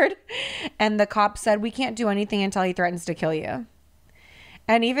scared. And the cop said, "We can't do anything until he threatens to kill you."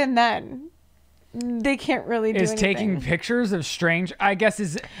 And even then, they can't really do Is anything. taking pictures of strange, I guess,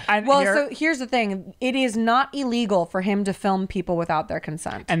 is... So here's the thing. It is not illegal for him to film people without their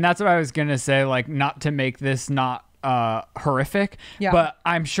consent. And that's what I was going to say, like, not to make this not horrific. Yeah. But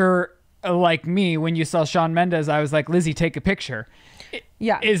I'm sure, like me, when you saw Shawn Mendes, I was like, Lizzie, take a picture.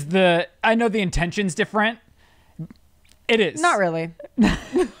 Yeah. I know the intention's different. It is. Not really.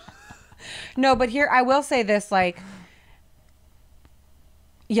 No, but here, I will say this, like...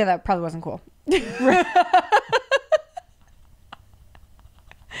 Yeah, that probably wasn't cool.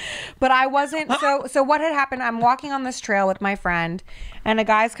 But I wasn't. So what had happened, I'm walking on this trail with my friend, and a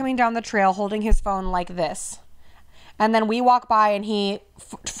guy's coming down the trail holding his phone like this. And then we walk by and he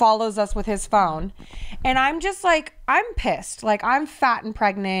follows us with his phone. And I'm just like, I'm pissed. Like, I'm fat and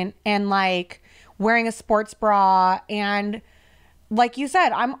pregnant and like wearing a sports bra. And like you said,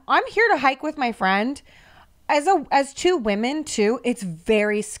 I'm here to hike with my friend. As two women too, it's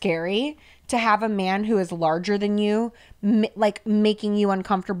very scary to have a man who is larger than you, like making you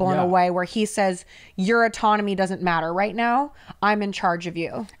uncomfortable in a way where he says your autonomy doesn't matter right now. I'm in charge of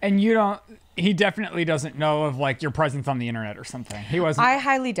you. And he definitely doesn't know of like your presence on the internet or something. He wasn't. I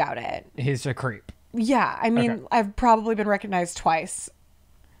highly doubt it. He's a creep. Yeah. I mean, Okay. I've probably been recognized twice.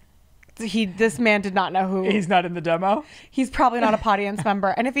 This man did not know who. He's not in the demo. He's probably not a audience member.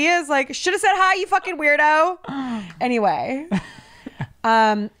 And if he is, like, should have said hi, you fucking weirdo. Anyway.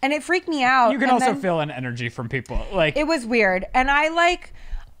 And it freaked me out. You can And also then feel an energy from people. Like, it was weird. And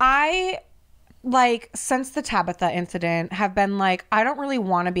I since the Tabitha incident have been like, I don't really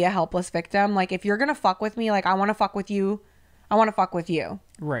want to be a helpless victim. Like, if you're going to fuck with me, like, I want to fuck with you. I want to fuck with you.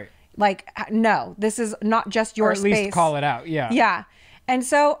 right. Like, no, this is not just your Or at space. least call it out. Yeah. Yeah. And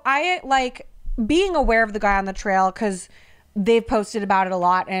so I like being aware of the guy on the trail because they've posted about it a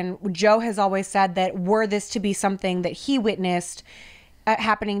lot. And Joe has always said that were this to be something that he witnessed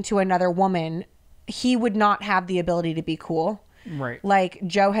happening to another woman, he would not have the ability to be cool. Right. Like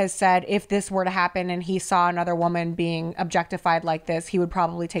Joe has said, if this were to happen and he saw another woman being objectified like this, he would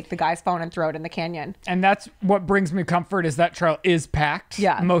probably take the guy's phone and throw it in the canyon. And that's what brings me comfort is that trail is packed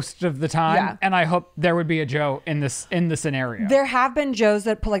most of the time. Yeah. And I hope there would be a Joe in the scenario. There have been Joes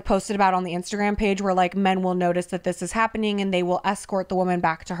that like posted about on the Instagram page where like men will notice that this is happening and they will escort the woman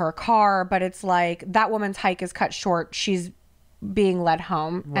back to her car. But it's like that woman's hike is cut short. She's being led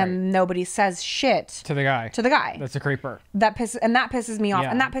home and nobody says shit to the guy. That's a creeper. That pisses me off.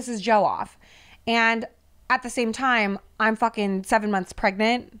 Yeah. And that pisses Joe off. And at the same time, I'm fucking 7 months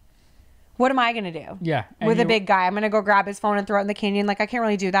pregnant. What am I going to do? Yeah. With a big guy. I'm going to go grab his phone and throw it in the canyon. Like, I can't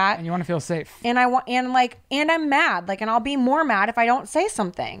really do that. And you want to feel safe. And I'm mad. Like, and I'll be more mad if I don't say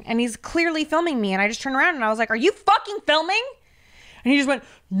something. And he's clearly filming me. And I just turned around and I was like, are you fucking filming? And he just went,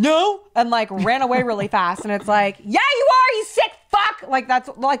 no, and like ran away really fast. And it's like, yeah, you are, you sick fuck. Like, that's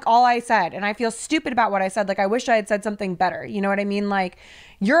like all I said. And I feel stupid about what I said. Like, I wish I had said something better. You know what I mean? Like,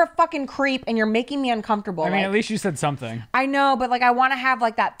 you're a fucking creep and you're making me uncomfortable. I mean, like, at least you said something. I know, but like, I want to have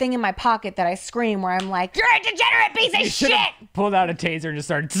like that thing in my pocket that I scream where I'm like, you're a degenerate piece of shit. Pulled out a taser and just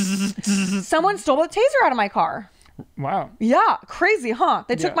started. Someone stole a taser out of my car. Wow. Yeah, crazy, huh?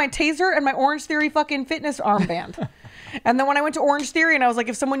 They took my taser and my Orange Theory fucking fitness armband. And then when I went to Orange Theory and I was like,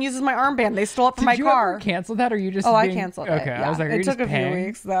 if someone uses my armband, they stole it from my Did you car. ever cancel that or you just I canceled it. Okay, Yeah. I was like, are it you took just a paying? few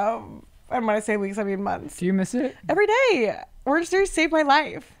weeks though. And when I say weeks, I mean months. Do you miss it? Every day. Orange Theory saved my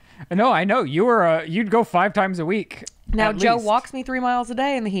life. No, I know. You'd go 5 times a week. Now at Joe least. walks me 3 miles a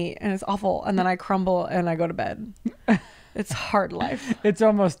day in the heat and it's awful. And then I crumble and I go to bed. It's hard life. It's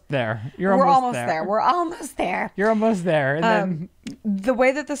almost there. We're almost there. We're almost there. You're almost there. And then The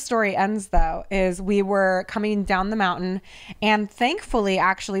way that the story ends, though, is we were coming down the mountain, and thankfully,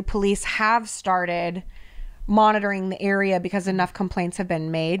 actually, police have started monitoring the area because enough complaints have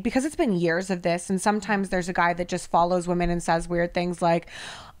been made, because it's been years of this. And sometimes there's a guy that just follows women and says weird things like,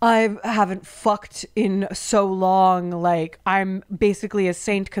 I haven't fucked in so long, like I'm basically a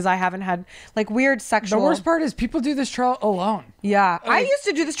saint because I haven't had like weird sexual. The worst part is people do this trail alone. Yeah, I used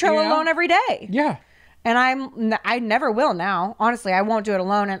to do this trail alone every day. Yeah. And I never will now. Honestly, I won't do it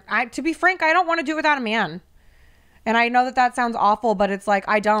alone. And to be frank, I don't want to do it without a man. And I know that sounds awful, but it's like,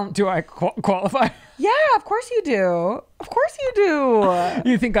 I don't. Do I qualify? Yeah, of course you do. Of course you do.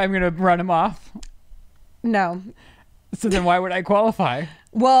 You think I'm going to run him off? No. So then why would I qualify?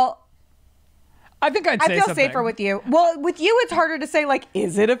 Well, I think I feel something safer with you. Well, with you, it's harder to say, like,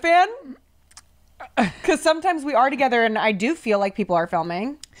 is it a fan? Because sometimes we are together and I do feel like people are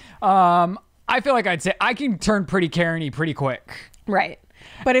filming. I feel like I'd say I can turn pretty Karen-y pretty quick. Right.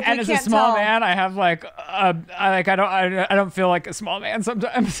 But if and we as can't a small tell, man, I have like, I don't feel like a small man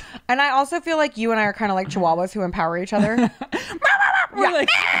sometimes. And I also feel like you and I are kind of like chihuahuas who empower each other. We're like,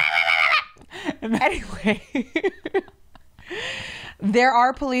 anyway, there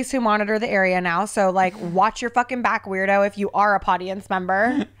are police who monitor the area now. So like, watch your fucking back, weirdo, if you are a audience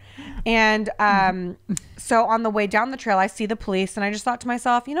member. And so on the way down the trail, I see the police and I just thought to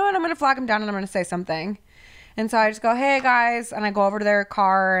myself, you know what? I'm going to flag them down and I'm going to say something. And so I just go, hey guys, and I go over to their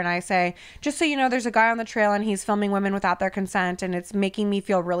car and I say, just so you know, there's a guy on the trail and he's filming women without their consent and it's making me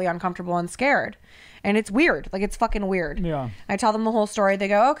feel really uncomfortable and scared. And it's weird. Like, it's fucking weird. Yeah. I tell them the whole story. They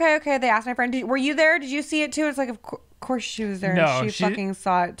go, okay. They ask my friend, were you there? Did you see it too? It's like, of course she was there. No, and she fucking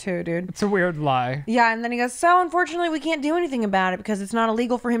saw it too, dude. It's a weird lie. Yeah. And then he goes, so unfortunately we can't do anything about it because it's not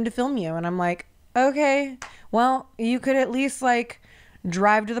illegal for him to film you. And I'm like, okay, well, you could at least like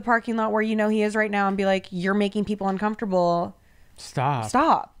drive to the parking lot where you know he is right now and be like, you're making people uncomfortable.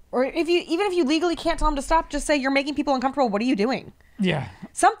 Stop. Or even if you legally can't tell him to stop, just say, you're making people uncomfortable. What are you doing? Yeah.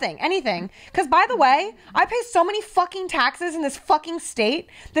 Something, anything. Because by the way, I pay so many fucking taxes in this fucking state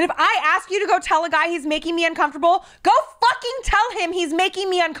that if I ask you to go tell a guy he's making me uncomfortable, go fucking tell him he's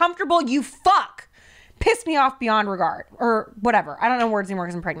making me uncomfortable, you fuck. Piss me off beyond regard. Or whatever. I don't know words anymore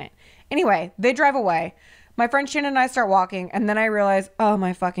because I'm pregnant. Anyway, they drive away. My friend Shannon and I start walking, and then I realize, oh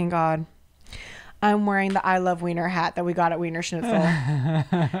my fucking God, I'm wearing the I Love Wiener hat that we got at Wiener Schnitzel.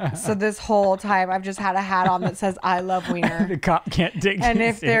 So this whole time, I've just had a hat on that says I Love Wiener. The cop can't dig. And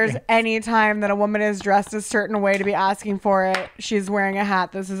if there's any time that a woman is dressed a certain way to be asking for it, she's wearing a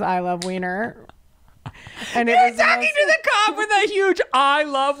hat that says I Love Wiener. And you're talking to the cop with a huge I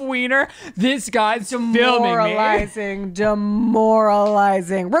Love Wiener. This guy's filming me.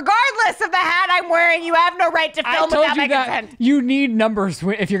 Demoralizing. Regardless of the hat I'm wearing, you have no right to film without my consent. You need numbers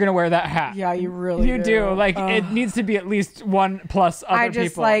if you're gonna wear that hat. Yeah, you really you do. Like, it needs to be at least one plus other people. I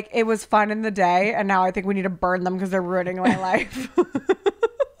just like, it was fun in the day, and now I think we need to burn them because they're ruining my life.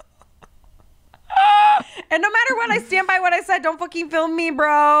 And no matter what, I stand by what I said. Don't fucking film me,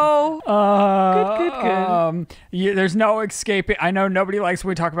 bro. Good. There's no escaping. I know nobody likes when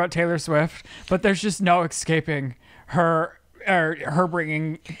we talk about Taylor Swift, but there's just no escaping her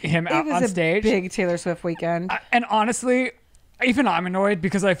bringing him out on stage. It was a big Taylor Swift weekend. And honestly, even I'm annoyed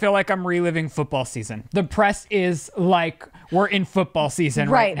because I feel like I'm reliving football season. The press is like, we're in football season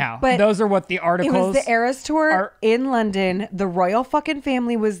right now. But those are what the articles. It was the Eras Tour in London. The royal fucking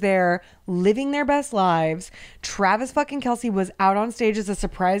family was there, living their best lives. Travis fucking Kelce was out on stage as a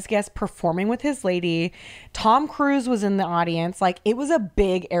surprise guest performing with his lady. Tom Cruise was in the audience. Like, it was a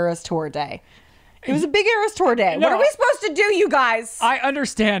big Eras Tour day. It was a big Eras Tour day. No, what are we supposed to do, you guys? I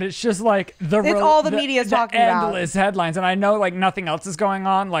understand. It's just like it's all the media is talking about. Endless headlines. And I know like nothing else is going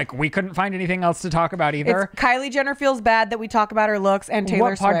on. Like, we couldn't find anything else to talk about either. It's Kylie Jenner feels bad that we talk about her looks and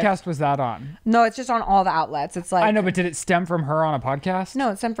Taylor Swift. What podcast was that on? No, it's just on all the outlets. It's like, I know, but did it stem from her on a podcast?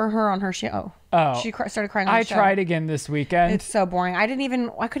 No, it stemmed from her on her show. Oh, she started crying on the show. I tried again this weekend. It's so boring. I couldn't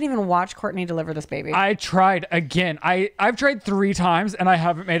even watch Courtney deliver this baby. I tried again. I've tried 3 times and I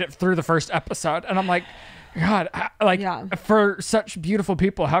haven't made it through the first episode. And I'm like, God, for such beautiful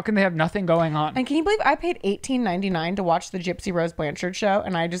people, how can they have nothing going on? And can you believe I paid $18.99 to watch the Gypsy Rose Blanchard show,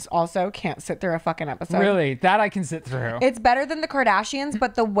 and I just also can't sit through a fucking episode? Really? That I can sit through. It's better than the Kardashians,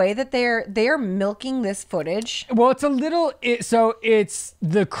 but the way that they're milking this footage. Well, it's a little. It's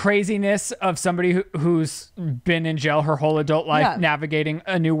the craziness of somebody who's been in jail her whole adult life, navigating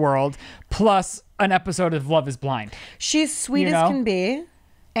a new world, plus an episode of Love Is Blind. She's sweet as can be.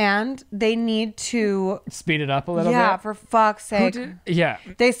 And they need to speed it up a little yeah, bit. for fuck's sake. Yeah.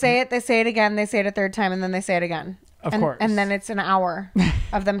 They say it again, they say it a third time, and then they say it again. Of course. And then it's an hour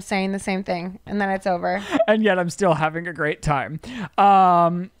of them saying the same thing, and then it's over. And yet I'm still having a great time.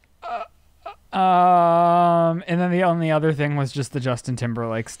 And then the only other thing was just the Justin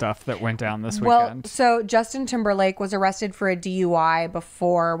Timberlake stuff that went down this weekend. So Justin Timberlake was arrested for a DUI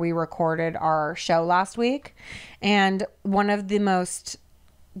before we recorded our show last week. And one of the most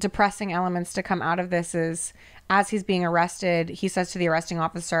depressing elements to come out of this is, as he's being arrested, he says to the arresting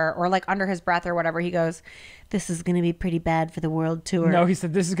officer, or like under his breath or whatever, he goes, "This is going to be pretty bad for the world tour." No, he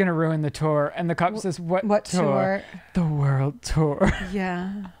said, "This is going to ruin the tour." And the cop says, What tour? The world tour.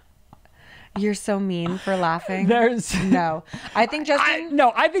 Yeah. You're so mean for laughing. There's no. I think Justin.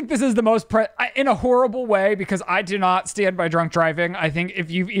 I think this is the most in a horrible way, because I do not stand by drunk driving. I think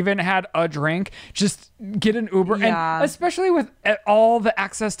if you've even had a drink, just get an Uber. Yeah. And especially with all the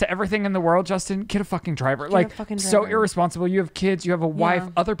access to everything in the world, Justin, get a fucking driver. So irresponsible. You have kids, you have a wife,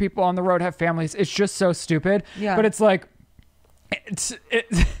 other people on the road have families. It's just so stupid. Yeah. But it's like,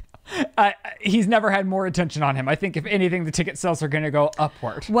 he's never had more attention on him. I think if anything, the ticket sales are going to go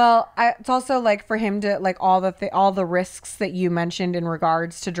upward. Well, it's also like for him to like all the risks that you mentioned in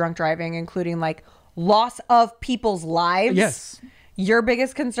regards to drunk driving, including like loss of people's lives. Yes. Your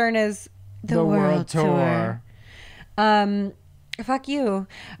biggest concern is the world tour. Fuck you.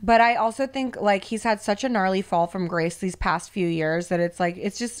 But I also think like he's had such a gnarly fall from grace these past few years that it's like,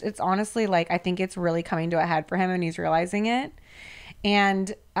 it's honestly like, I think it's really coming to a head for him and he's realizing it.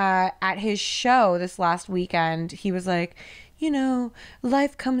 And at his show this last weekend, he was like, you know,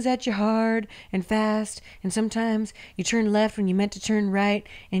 life comes at you hard and fast, and sometimes you turn left when you meant to turn right,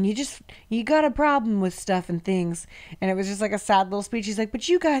 and you got a problem with stuff and things. And it was just like a sad little speech. He's like, but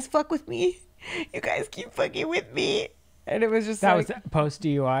you guys fuck with me. You guys keep fucking with me. And it was just that was post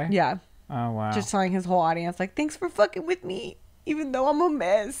DUI? Yeah. Oh, wow. Just telling his whole audience, like, thanks for fucking with me, even though I'm a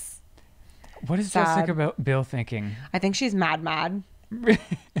mess. What is Jessica Biel thinking? I think she's mad.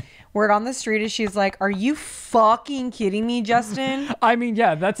 Word on the street is she's like, are you fucking kidding me, Justin? I mean,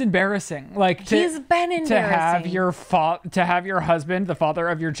 yeah, that's embarrassing. Like, he's been embarrassing. To have your husband, the father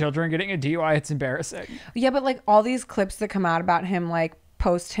of your children, getting a DUI, it's embarrassing. Yeah, but like all these clips that come out about him, like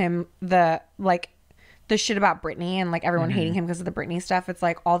post him the shit about Britney and like everyone hating him because of the Britney stuff. It's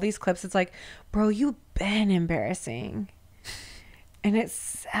like all these clips. It's like, bro, you've been embarrassing. And it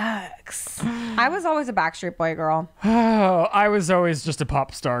sucks. I was always a Backstreet Boy girl. Oh, I was always just a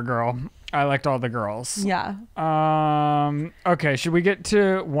pop star girl. I liked all the girls. Yeah. Okay, should we get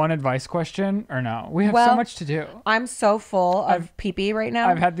to one advice question or no? We have so much to do. I'm so full of pee-pee right now.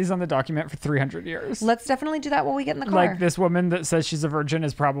 I've had these on the document for 300 years. Let's definitely do that while we get in the car. Like this woman that says she's a virgin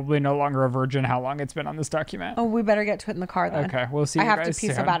is probably no longer a virgin. How long it's been on this document? Oh, we better get to it in the car then. Okay, we'll see. I have to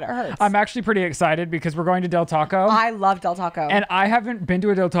pee so bad it hurts. I'm actually pretty excited because we're going to Del Taco. I love Del Taco. And I haven't been to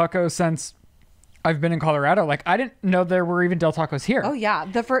a Del Taco since I've been in Colorado. Like, I didn't know there were even Del Tacos here. Oh, yeah.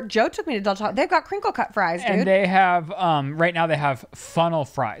 Joe took me to Del Taco. They've got crinkle cut fries, dude. And they have, right now they have funnel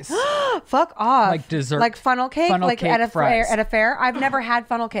fries. Fuck off. Like dessert. Like funnel cake? At a fair? I've never had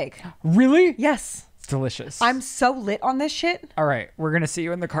funnel cake. Really? Yes. It's delicious. I'm so lit on this shit. All right. We're going to see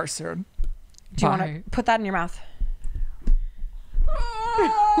you in the car soon. Do you want to put that in your mouth?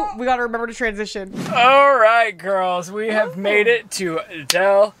 We got to remember to transition. All right, girls. We have made it to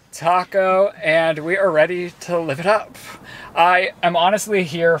Del Taco, and we are ready to live it up. I am honestly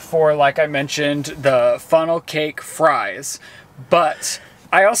here for, like I mentioned, the funnel cake fries, but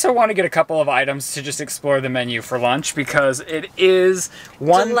I also want to get a couple of items to just explore the menu for lunch because it is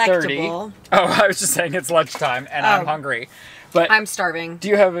 1:30. Oh, I was just saying it's lunchtime, and I'm hungry. But I'm starving. Do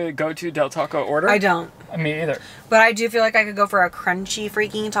you have a go-to Del Taco order? I don't. Me either. But I do feel like I could go for a crunchy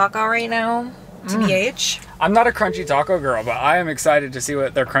freaking taco right now. TBH. I'm not a crunchy taco girl, but I am excited to see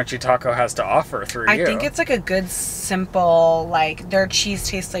what their crunchy taco has to offer through you. I think it's like a good, simple, like, their cheese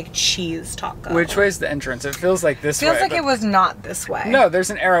tastes like cheese taco. Which way's the entrance? It feels like this way. Feels like it was not this way. No, there's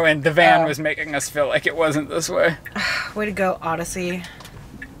an arrow, and the van was making us feel like it wasn't this way. Way to go, Odyssey.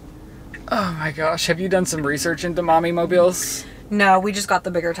 Oh my gosh, have you done some research into mommy mobiles? No, we just got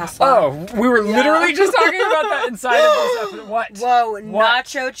the bigger Tesla. Oh, we were literally just talking about that inside of this episode. What? Whoa,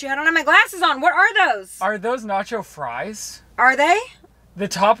 nacho cheese. I don't have my glasses on. What are those? Are those nacho fries? Are they? The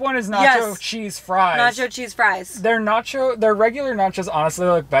top one is nacho cheese fries. Nacho cheese fries. Their regular nachos honestly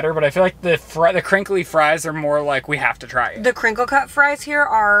look better, but I feel like the crinkly fries are more like we have to try it. The crinkle cut fries here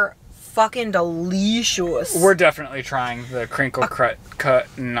are fucking delicious. We're definitely trying the crinkle cut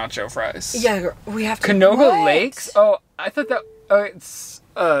nacho fries. Yeah, we have to. Canoga Lakes? Oh, I thought that...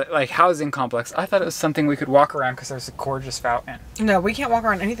 like housing complex. I thought it was something we could walk around because there's a gorgeous fountain. No, we can't walk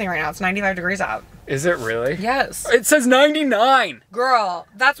around anything right now. It's 95 degrees out. Is it really? Yes. It says 99. Girl,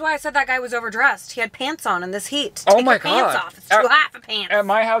 that's why I said that guy was overdressed. He had pants on in this heat. Oh Take my your pants God. off. It's too hot for pants. At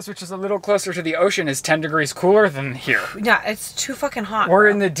my house, which is a little closer to the ocean, is 10 degrees cooler than here. Yeah, it's too fucking hot. We're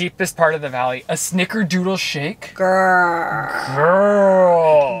girl. in the deepest part of the valley. A snickerdoodle shake? Girl.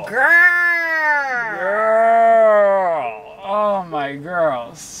 Girl. Girl. Girl. Oh my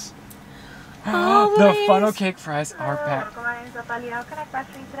girls. The funnel cake fries are packed.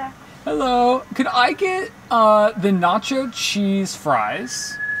 Hello. Could I get the nacho cheese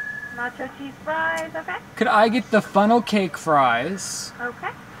fries? Nacho cheese fries, okay? Could I get the funnel cake fries? Okay.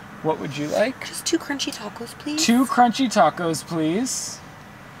 What would you like? Just 2 crunchy tacos, please. 2 crunchy tacos, please.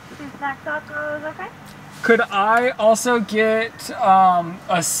 2 snack tacos, okay? Could I also get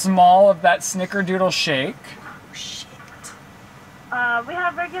a small of that snickerdoodle shake? Oh, shit. We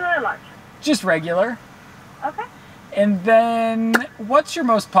have regular or large. Just regular. Okay. And then, what's your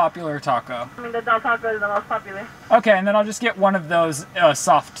most popular taco? I mean, the Del Taco is the most popular. Okay, and then I'll just get one of those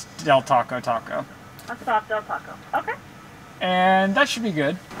soft Del Taco. A soft Del Taco. Okay. And that should be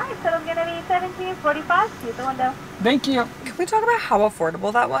good. Alright, so I'm gonna be 17.45. See you at the window. Thank you. Can we talk about how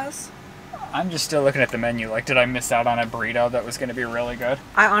affordable that was? I'm just still looking at the menu. Like, did I miss out on a burrito that was going to be really good?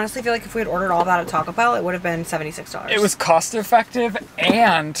 I honestly feel like if we had ordered all that at Taco Bell, it would have been $76. It was cost effective,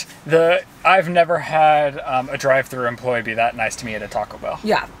 and I've never had a drive-through employee be that nice to me at a Taco Bell.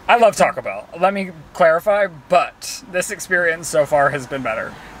 Yeah. I love Taco Bell. Let me clarify, but this experience so far has been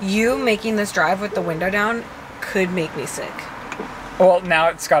better. You making this drive with the window down could make me sick. Well, now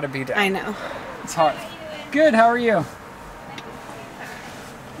it's got to be down. I know. It's hot. Good. How are you?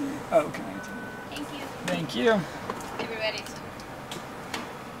 Oh, can I? Thank you.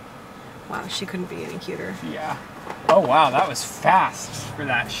 Wow, she couldn't be any cuter. Yeah. Oh wow, that was fast for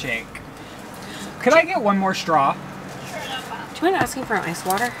that shake. Could I get one more straw? Do you mind asking for an ice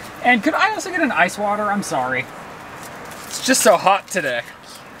water? And could I also get an ice water? I'm sorry. It's just so hot today.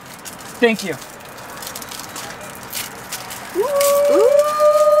 Thank you. Ooh.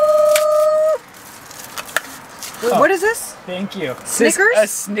 What is this? Thank you. Snickers? A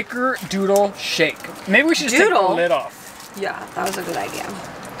snickerdoodle shake. Maybe we should just take the Doodle? lid off. Yeah, that was a good idea.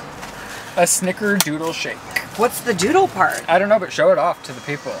 A snickerdoodle shake. What's the doodle part? I don't know, but show it off to the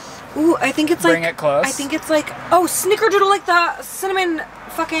people. Ooh, I think it's Bring it close. I think it's like, oh, snickerdoodle, like the cinnamon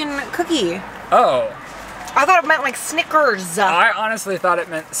fucking cookie. Oh. I thought it meant like Snickers. I honestly thought it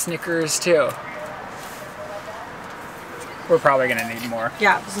meant Snickers too. We're probably gonna need more.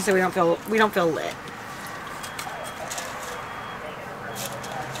 Yeah, I was gonna say we don't feel lit.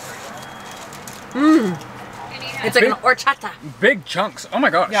 It's like an horchata. Big chunks. Oh my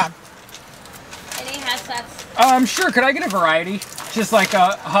gosh. Yeah. Any hot sauce? Sure. Could I get a variety? Just like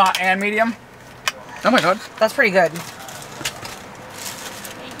a hot and medium? Oh my god. That's pretty good.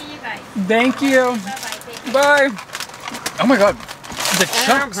 Thank you, guys. Thank you. Bye-bye. Bye. Oh my god. The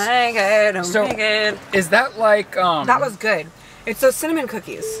chunks. So, is that like, That was good. It's those cinnamon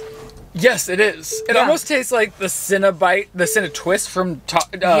cookies. Yes, it is. It Yeah. almost tastes like the Cinnabite, the Twist from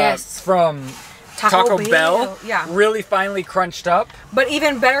Yes. from Taco Bell. Yeah. Really finely crunched up. But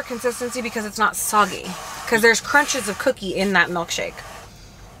even better consistency because it's not soggy. Because there's crunches of cookie in that milkshake.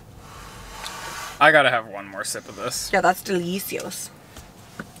 I gotta have one more sip of this. Yeah, that's delicious.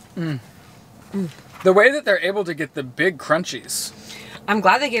 The way that they're able to get the big crunchies. I'm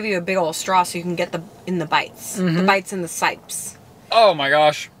glad they gave you a big old straw so you can get the bites. The bites and the sipes. Oh my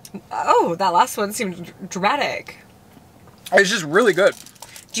gosh. Oh, that last one seemed dramatic. It's just really good.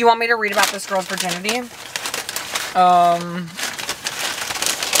 Do you want me to read about this girl's virginity? Or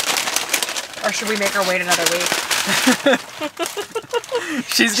should we make her wait another week?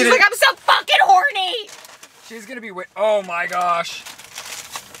 She's She's like, I'm so fucking horny! She's gonna be oh my gosh.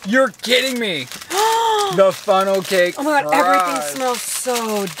 You're kidding me. The funnel cake. Oh my god, everything fries. smells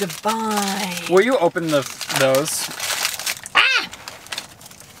so divine. Will you open those?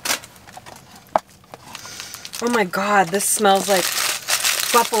 Oh my god, this smells like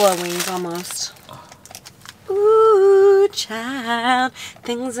buffalo wings almost. Ooh, child,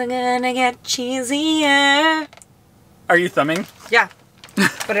 things are gonna get cheesier. Are you thumbing? Yeah,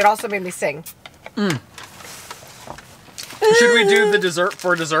 but it also made me sing. Should we do the dessert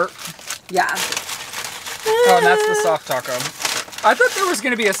for dessert? Yeah. Oh, and that's the soft taco. I thought there was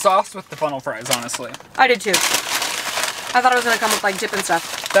going to be a sauce with the funnel fries, honestly. I did too. I thought it was gonna come with like dip and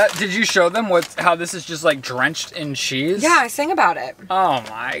stuff. Did you show them how this is just like drenched in cheese? Yeah, I sang about it. Oh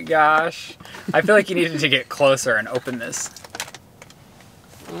my gosh. I feel like you needed to get closer and open this.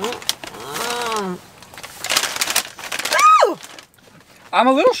 Woo! I'm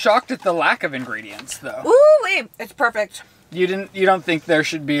a little shocked at the lack of ingredients, though. Ooh, it's perfect. You don't think there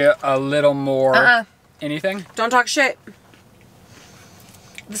should be a little more anything? Don't talk shit.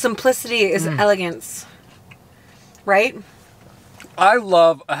 The simplicity is elegance. Right? I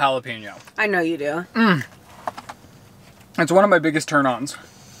love a jalapeno. I know you do. It's one of my biggest turn-ons.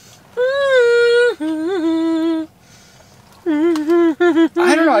 I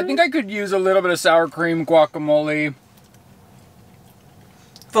don't know. I think I could use a little bit of sour cream, guacamole.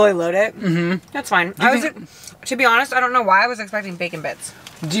 Fully load it? Mm-hmm. That's fine. To be honest, I don't know why I was expecting bacon bits.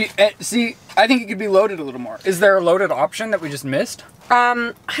 See, I think it could be loaded a little more. Is there a loaded option that we just missed?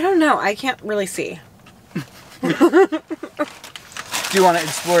 I don't know. I can't really see. Do you want to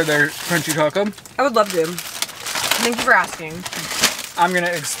explore their crunchy taco? I would love to. Thank you for asking. I'm going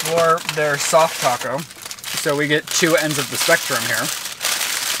to explore their soft taco. So we get two ends of the spectrum here.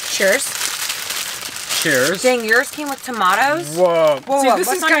 Cheers. Cheers. Dang, yours came with tomatoes? Whoa. Whoa, See, whoa. this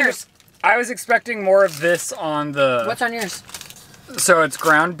What's is on kind yours? I was expecting more of this on the... What's on yours? So it's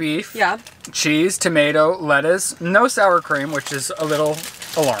ground beef. Yeah. Cheese, tomato, lettuce. No sour cream, which is a little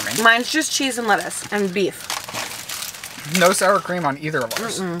alarming. Mine's just cheese and lettuce and beef. No sour cream on either of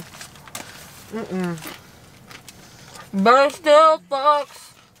ours. But it still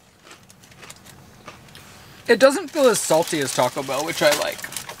fucks. It doesn't feel as salty as Taco Bell, which I like.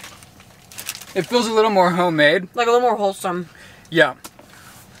 It feels a little more homemade. Like a little more wholesome. Yeah.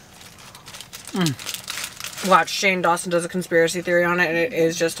 Watch, Shane Dawson does a conspiracy theory on it, and it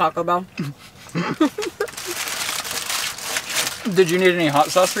is just Taco Bell. Did you need any hot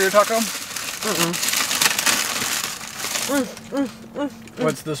sauce for your taco?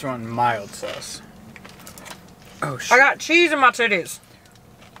 What's this one? Mild sauce. Oh, shit. I got cheese in my titties.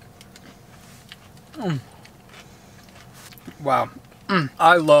 Wow.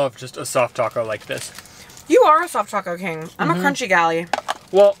 I love just a soft taco like this. You are a soft taco king. I'm a crunchy galley.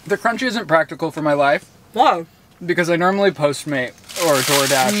 Well, the crunchy isn't practical for my life. Whoa. Because I normally Postmate or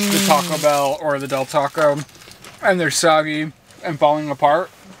DoorDash the Taco Bell or the Del Taco, and they're soggy and falling apart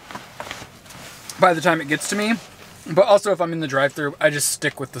by the time it gets to me. But also, if I'm in the drive-thru, I just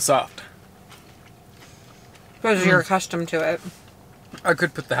stick with the soft. Because you're accustomed to it. I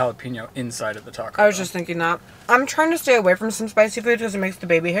could put the jalapeno inside of the taco. I was just thinking that. I'm trying to stay away from some spicy food because it makes the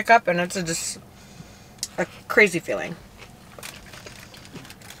baby hiccup, and it's just a crazy feeling.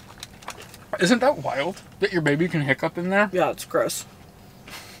 Isn't that wild that your baby can hiccup in there? Yeah, it's gross.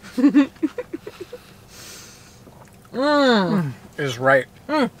 Is right.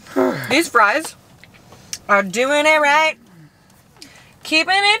 These fries are doing it right.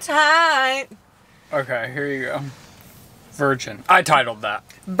 Keeping it tight. Okay, here you go. Virgin. I titled that.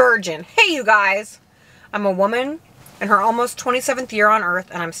 Virgin. Hey, you guys. I'm a woman in her almost 27th year on Earth,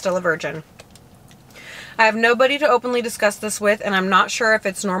 and I'm still a virgin. I have nobody to openly discuss this with, and I'm not sure if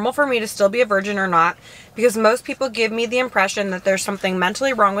it's normal for me to still be a virgin or not, because most people give me the impression that there's something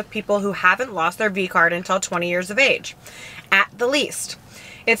mentally wrong with people who haven't lost their V card until 20 years of age, at the least.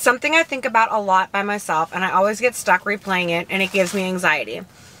 It's something I think about a lot by myself, and I always get stuck replaying it, and it gives me anxiety.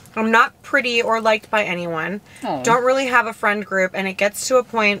 I'm not pretty or liked by anyone, don't really have a friend group, and it gets to a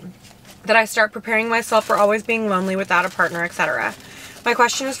point that I start preparing myself for always being lonely without a partner, etc. My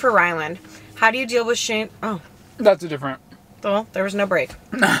question is for Ryland. How do you deal with shame? Oh. That's a different... Well, there was no break.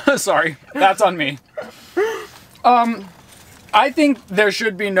 Sorry. That's on me. I think there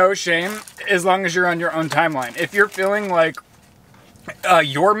should be no shame as long as you're on your own timeline. If you're feeling like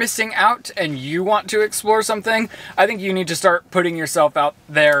you're missing out and you want to explore something, I think you need to start putting yourself out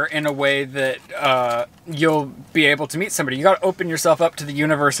there in a way that you'll be able to meet somebody. You got to open yourself up to the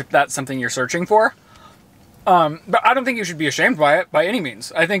universe if that's something you're searching for. But I don't think you should be ashamed by it by any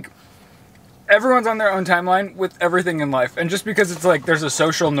means. I think everyone's on their own timeline with everything in life. And just because it's like there's a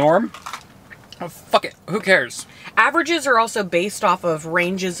social norm, oh, fuck it. Who cares? Averages are also based off of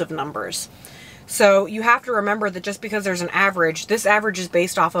ranges of numbers. So you have to remember that just because there's an average, this average is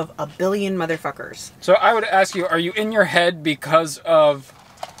based off of a billion motherfuckers. So I would ask you, are you in your head because of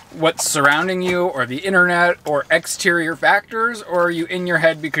what's surrounding you or the internet or exterior factors, or are you in your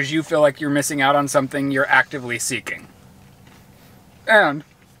head because you feel like you're missing out on something you're actively seeking? And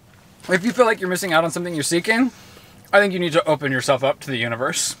if you feel like you're missing out on something you're seeking, I think you need to open yourself up to the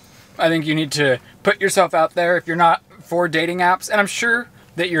universe. I think you need to put yourself out there if you're not for dating apps, and I'm sure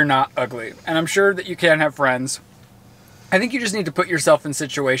that you're not ugly, and I'm sure that you can have friends. I think you just need to put yourself in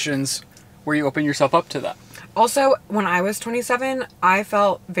situations where you open yourself up to that. Also, when I was 27, I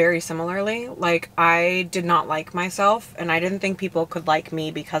felt very similarly. Like, I did not like myself, and I didn't think people could like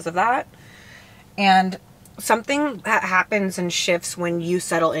me because of that. And something that happens and shifts when you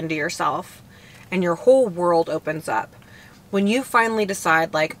settle into yourself, and your whole world opens up. when you finally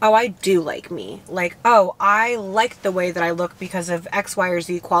decide, like, oh, I do like me. Like, oh, I like the way that I look because of X, Y, or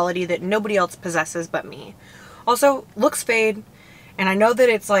Z quality that nobody else possesses but me. Also, looks fade. And I know that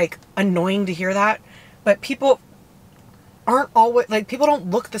it's, like, annoying to hear that. But people aren't always, like, people don't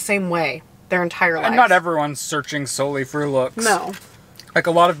look the same way their entire life. And not everyone's searching solely for looks. No. Like,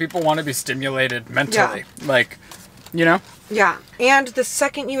 a lot of people want to be stimulated mentally. Yeah. Like, you know? Yeah. And the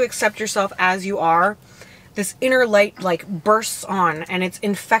second you accept yourself as you are, this inner light, like, bursts on, and it's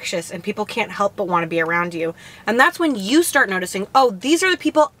infectious, and people can't help but want to be around you. And that's when you start noticing, oh, these are the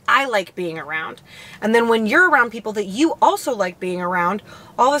people I like being around. And then when you're around people that you also like being around,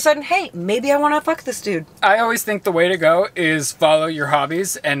 all of a sudden, hey, maybe I want to fuck this dude. I always think the way to go is follow your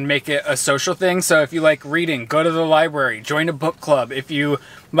hobbies and make it a social thing. So if you like reading, go to the library, join a book club. If you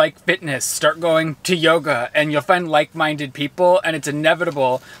like fitness, start going to yoga, and you'll find like-minded people. And it's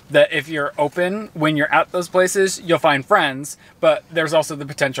inevitable that if you're open when you're at those places, you'll find friends, but there's also the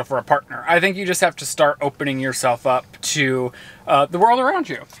potential for a partner. I think you just have to start opening yourself up to the world around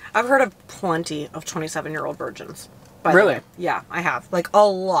you. I've heard of plenty of 27-year-old virgins. By Really? the way. Yeah, I have. Like, a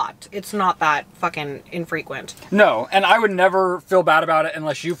lot. It's not that fucking infrequent. No, and I would never feel bad about it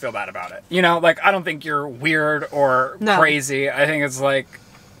unless you feel bad about it. You know, like, I don't think you're weird or crazy. I think it's like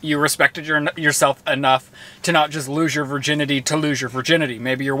you respected yourself enough to not just lose your virginity to lose your virginity.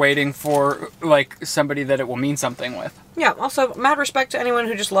 Maybe you're waiting for, like, somebody that it will mean something with. Yeah, also, mad respect to anyone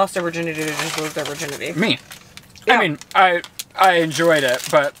who just lost their virginity to just lose their virginity. Me. Yeah. I mean, I enjoyed it,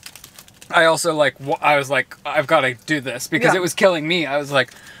 but I also, like, I was like, I've got to do this because it was killing me. I was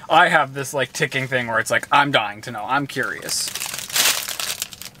like, I have this, like, ticking thing where it's like, I'm dying to know. I'm curious.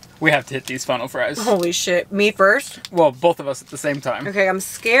 We have to hit these funnel fries. Holy shit. Me first? Well, both of us at the same time. Okay, I'm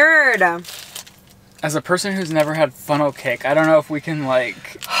scared. As a person who's never had funnel cake, I don't know if we can,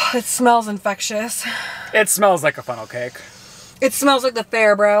 like... It smells infectious. It smells like a funnel cake. It smells like the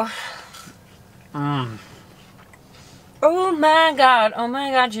fair, bro. Oh my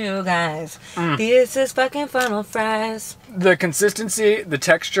god, you guys. This is fucking funnel fries. The consistency, the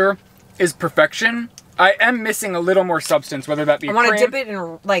texture is perfection. I am missing a little more substance, whether that be I want to dip it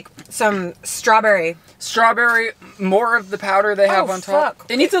in, like, some strawberry. Strawberry, more of the powder they have on top.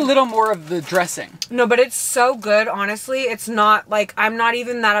 Fuck. It needs a little more of the dressing. No, but it's so good, honestly. It's not, like, I'm not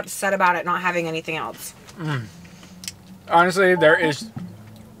even that upset about it not having anything else. Honestly, there is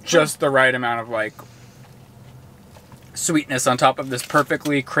just the right amount of, like, sweetness on top of this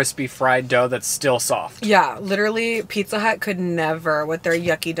perfectly crispy fried dough that's still soft. Yeah, literally, Pizza Hut could never with their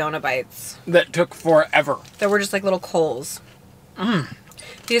yucky donut bites. That took forever. They were just like little coals.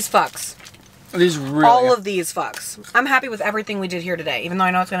 These fucks. These really... All of these fucks. I'm happy with everything we did here today, even though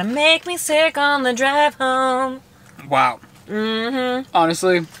I know it's going to make me sick on the drive home. Wow.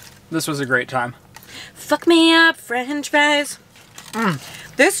 Honestly, this was a great time. Fuck me up, french fries.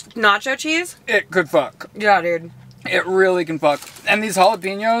 This nacho cheese? It could fuck. Yeah, dude. It really can fuck. And these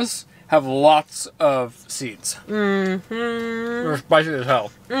jalapenos have lots of seeds. They're spicy as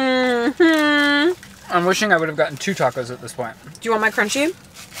hell. I'm wishing I would have gotten 2 tacos at this point. Do you want my crunchy?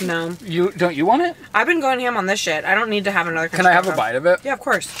 No. Don't you want it? I've been going ham on this shit. I don't need to have another crunchy. Can I have taco. a bite of it? Yeah, of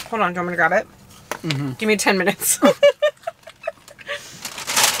course. Hold on. Do you want me to grab it? Give me 10 minutes.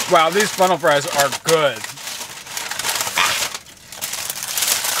 Wow, these funnel fries are good.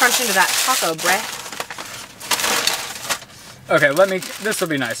 Crunch into that taco, bruh. Okay, this will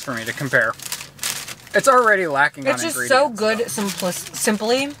be nice for me to compare. It's already lacking on It's just ingredients. so good,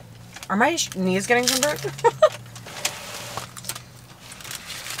 simply. Are my knees getting sunburned?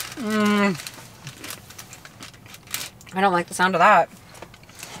 I don't like the sound of that.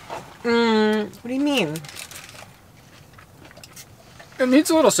 What do you mean? It needs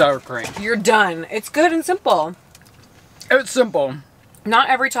a little sour cream. You're done. It's good and simple. It's simple. Not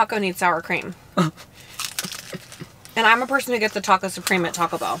every taco needs sour cream. And I'm a person who gets the taco supreme at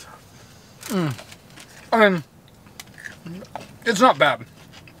Taco Bell. I mean, it's not bad.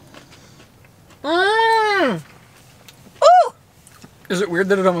 Ooh! Is it weird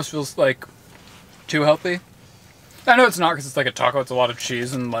that it almost feels like too healthy? I know it's not because it's like a taco. It's a lot of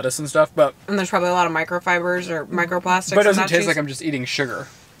cheese and lettuce and stuff, but... And there's probably a lot of microfibers or microplastics. But it doesn't in that taste cheese. like I'm just eating sugar.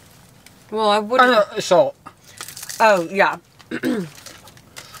 Well, I wouldn't... Salt. Oh, yeah.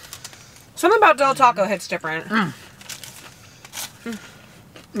 Something about Del Taco hits different.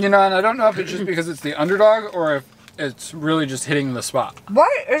 You know, and I don't know if it's just because it's the underdog or if it's really just hitting the spot. Why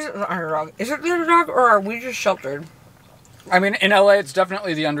is it the underdog? Is it the underdog or are we just sheltered? I mean, in LA, it's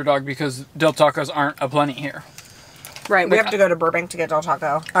definitely the underdog because Del Tacos aren't aplenty here. Right, we have to go to Burbank to get Del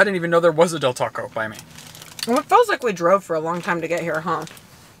Taco. I didn't even know there was a Del Taco by me. Well, it feels like we drove for a long time to get here, huh?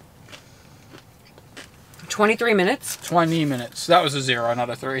 23 minutes? 20 minutes. That was a 0, not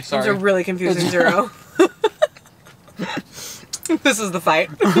a 3. Sorry. It's a really confusing 0. This is the fight.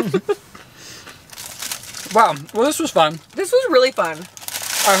 Wow. Well, this was fun. This was really fun.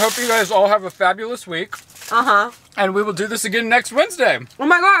 I hope you guys all have a fabulous week. Uh-huh. And we will do this again next Wednesday. Oh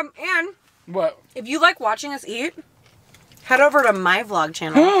my god. And what? If you like watching us eat, head over to my vlog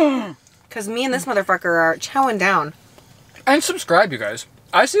channel. Because me and this motherfucker are chowing down. And subscribe, you guys.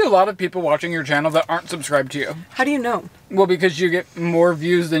 I see a lot of people watching your channel that aren't subscribed to you. How do you know? Well, because you get more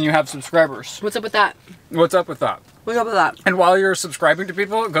views than you have subscribers. What's up with that? What's up with that? What's up with that? And while you're subscribing to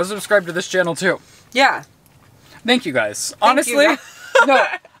people, go subscribe to this channel too. Yeah. Thank you guys. Thank Honestly, you. no.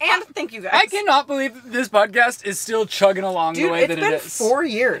 And thank you guys. I cannot believe this podcast is still chugging along the way that it is. It's been 4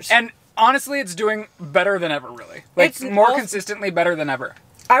 years. And honestly, it's doing better than ever, really. Like, It's more consistently better than ever.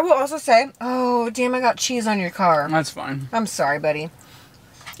 I will also say, oh, damn, I got cheese on your car. That's fine. I'm sorry, buddy.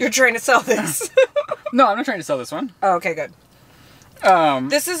 You're trying to sell this. No, I'm not trying to sell this one. Oh, okay, good.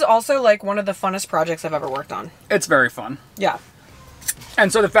 This is also, like, one of the funnest projects I've ever worked on. It's very fun. Yeah.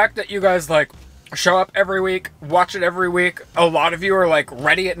 And so the fact that you guys, like, show up every week, watch it every week, a lot of you are, like,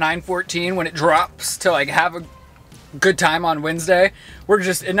 ready at 9:14 when it drops to, like, have a good time on Wednesday.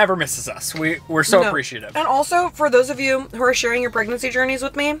 It never misses us. We're so appreciative. And also, for those of you who are sharing your pregnancy journeys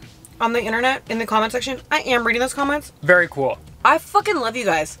with me on the internet, in the comment section, I am reading those comments. Very cool. I fucking love you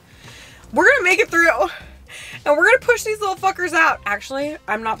guys. We're gonna make it through. And we're gonna push these little fuckers out. Actually,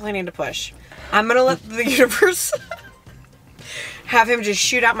 I'm not planning to push. I'm gonna let the universe have him just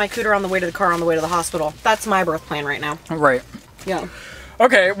shoot out my cooter on the way to the car on the way to the hospital. That's my birth plan right now. Right. Yeah.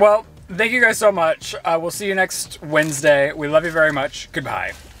 Okay, well, thank you guys so much. We'll see you next Wednesday. We love you very much.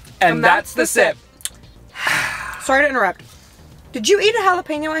 Goodbye. And that's the sip. Sorry to interrupt. Did you eat a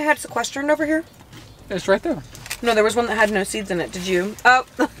jalapeno I had sequestered over here? It's right there. No, there was one that had no seeds in it. Did you? Oh,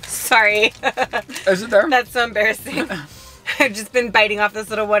 sorry. Is it there? That's so embarrassing. I've just been biting off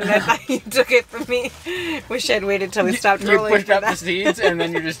this little one and I thought you took it from me. Wish I'd waited till we stopped rolling. You pushed out the seeds and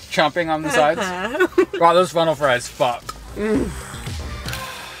then you're just chomping on the sides? Wow, those funnel fries, fuck.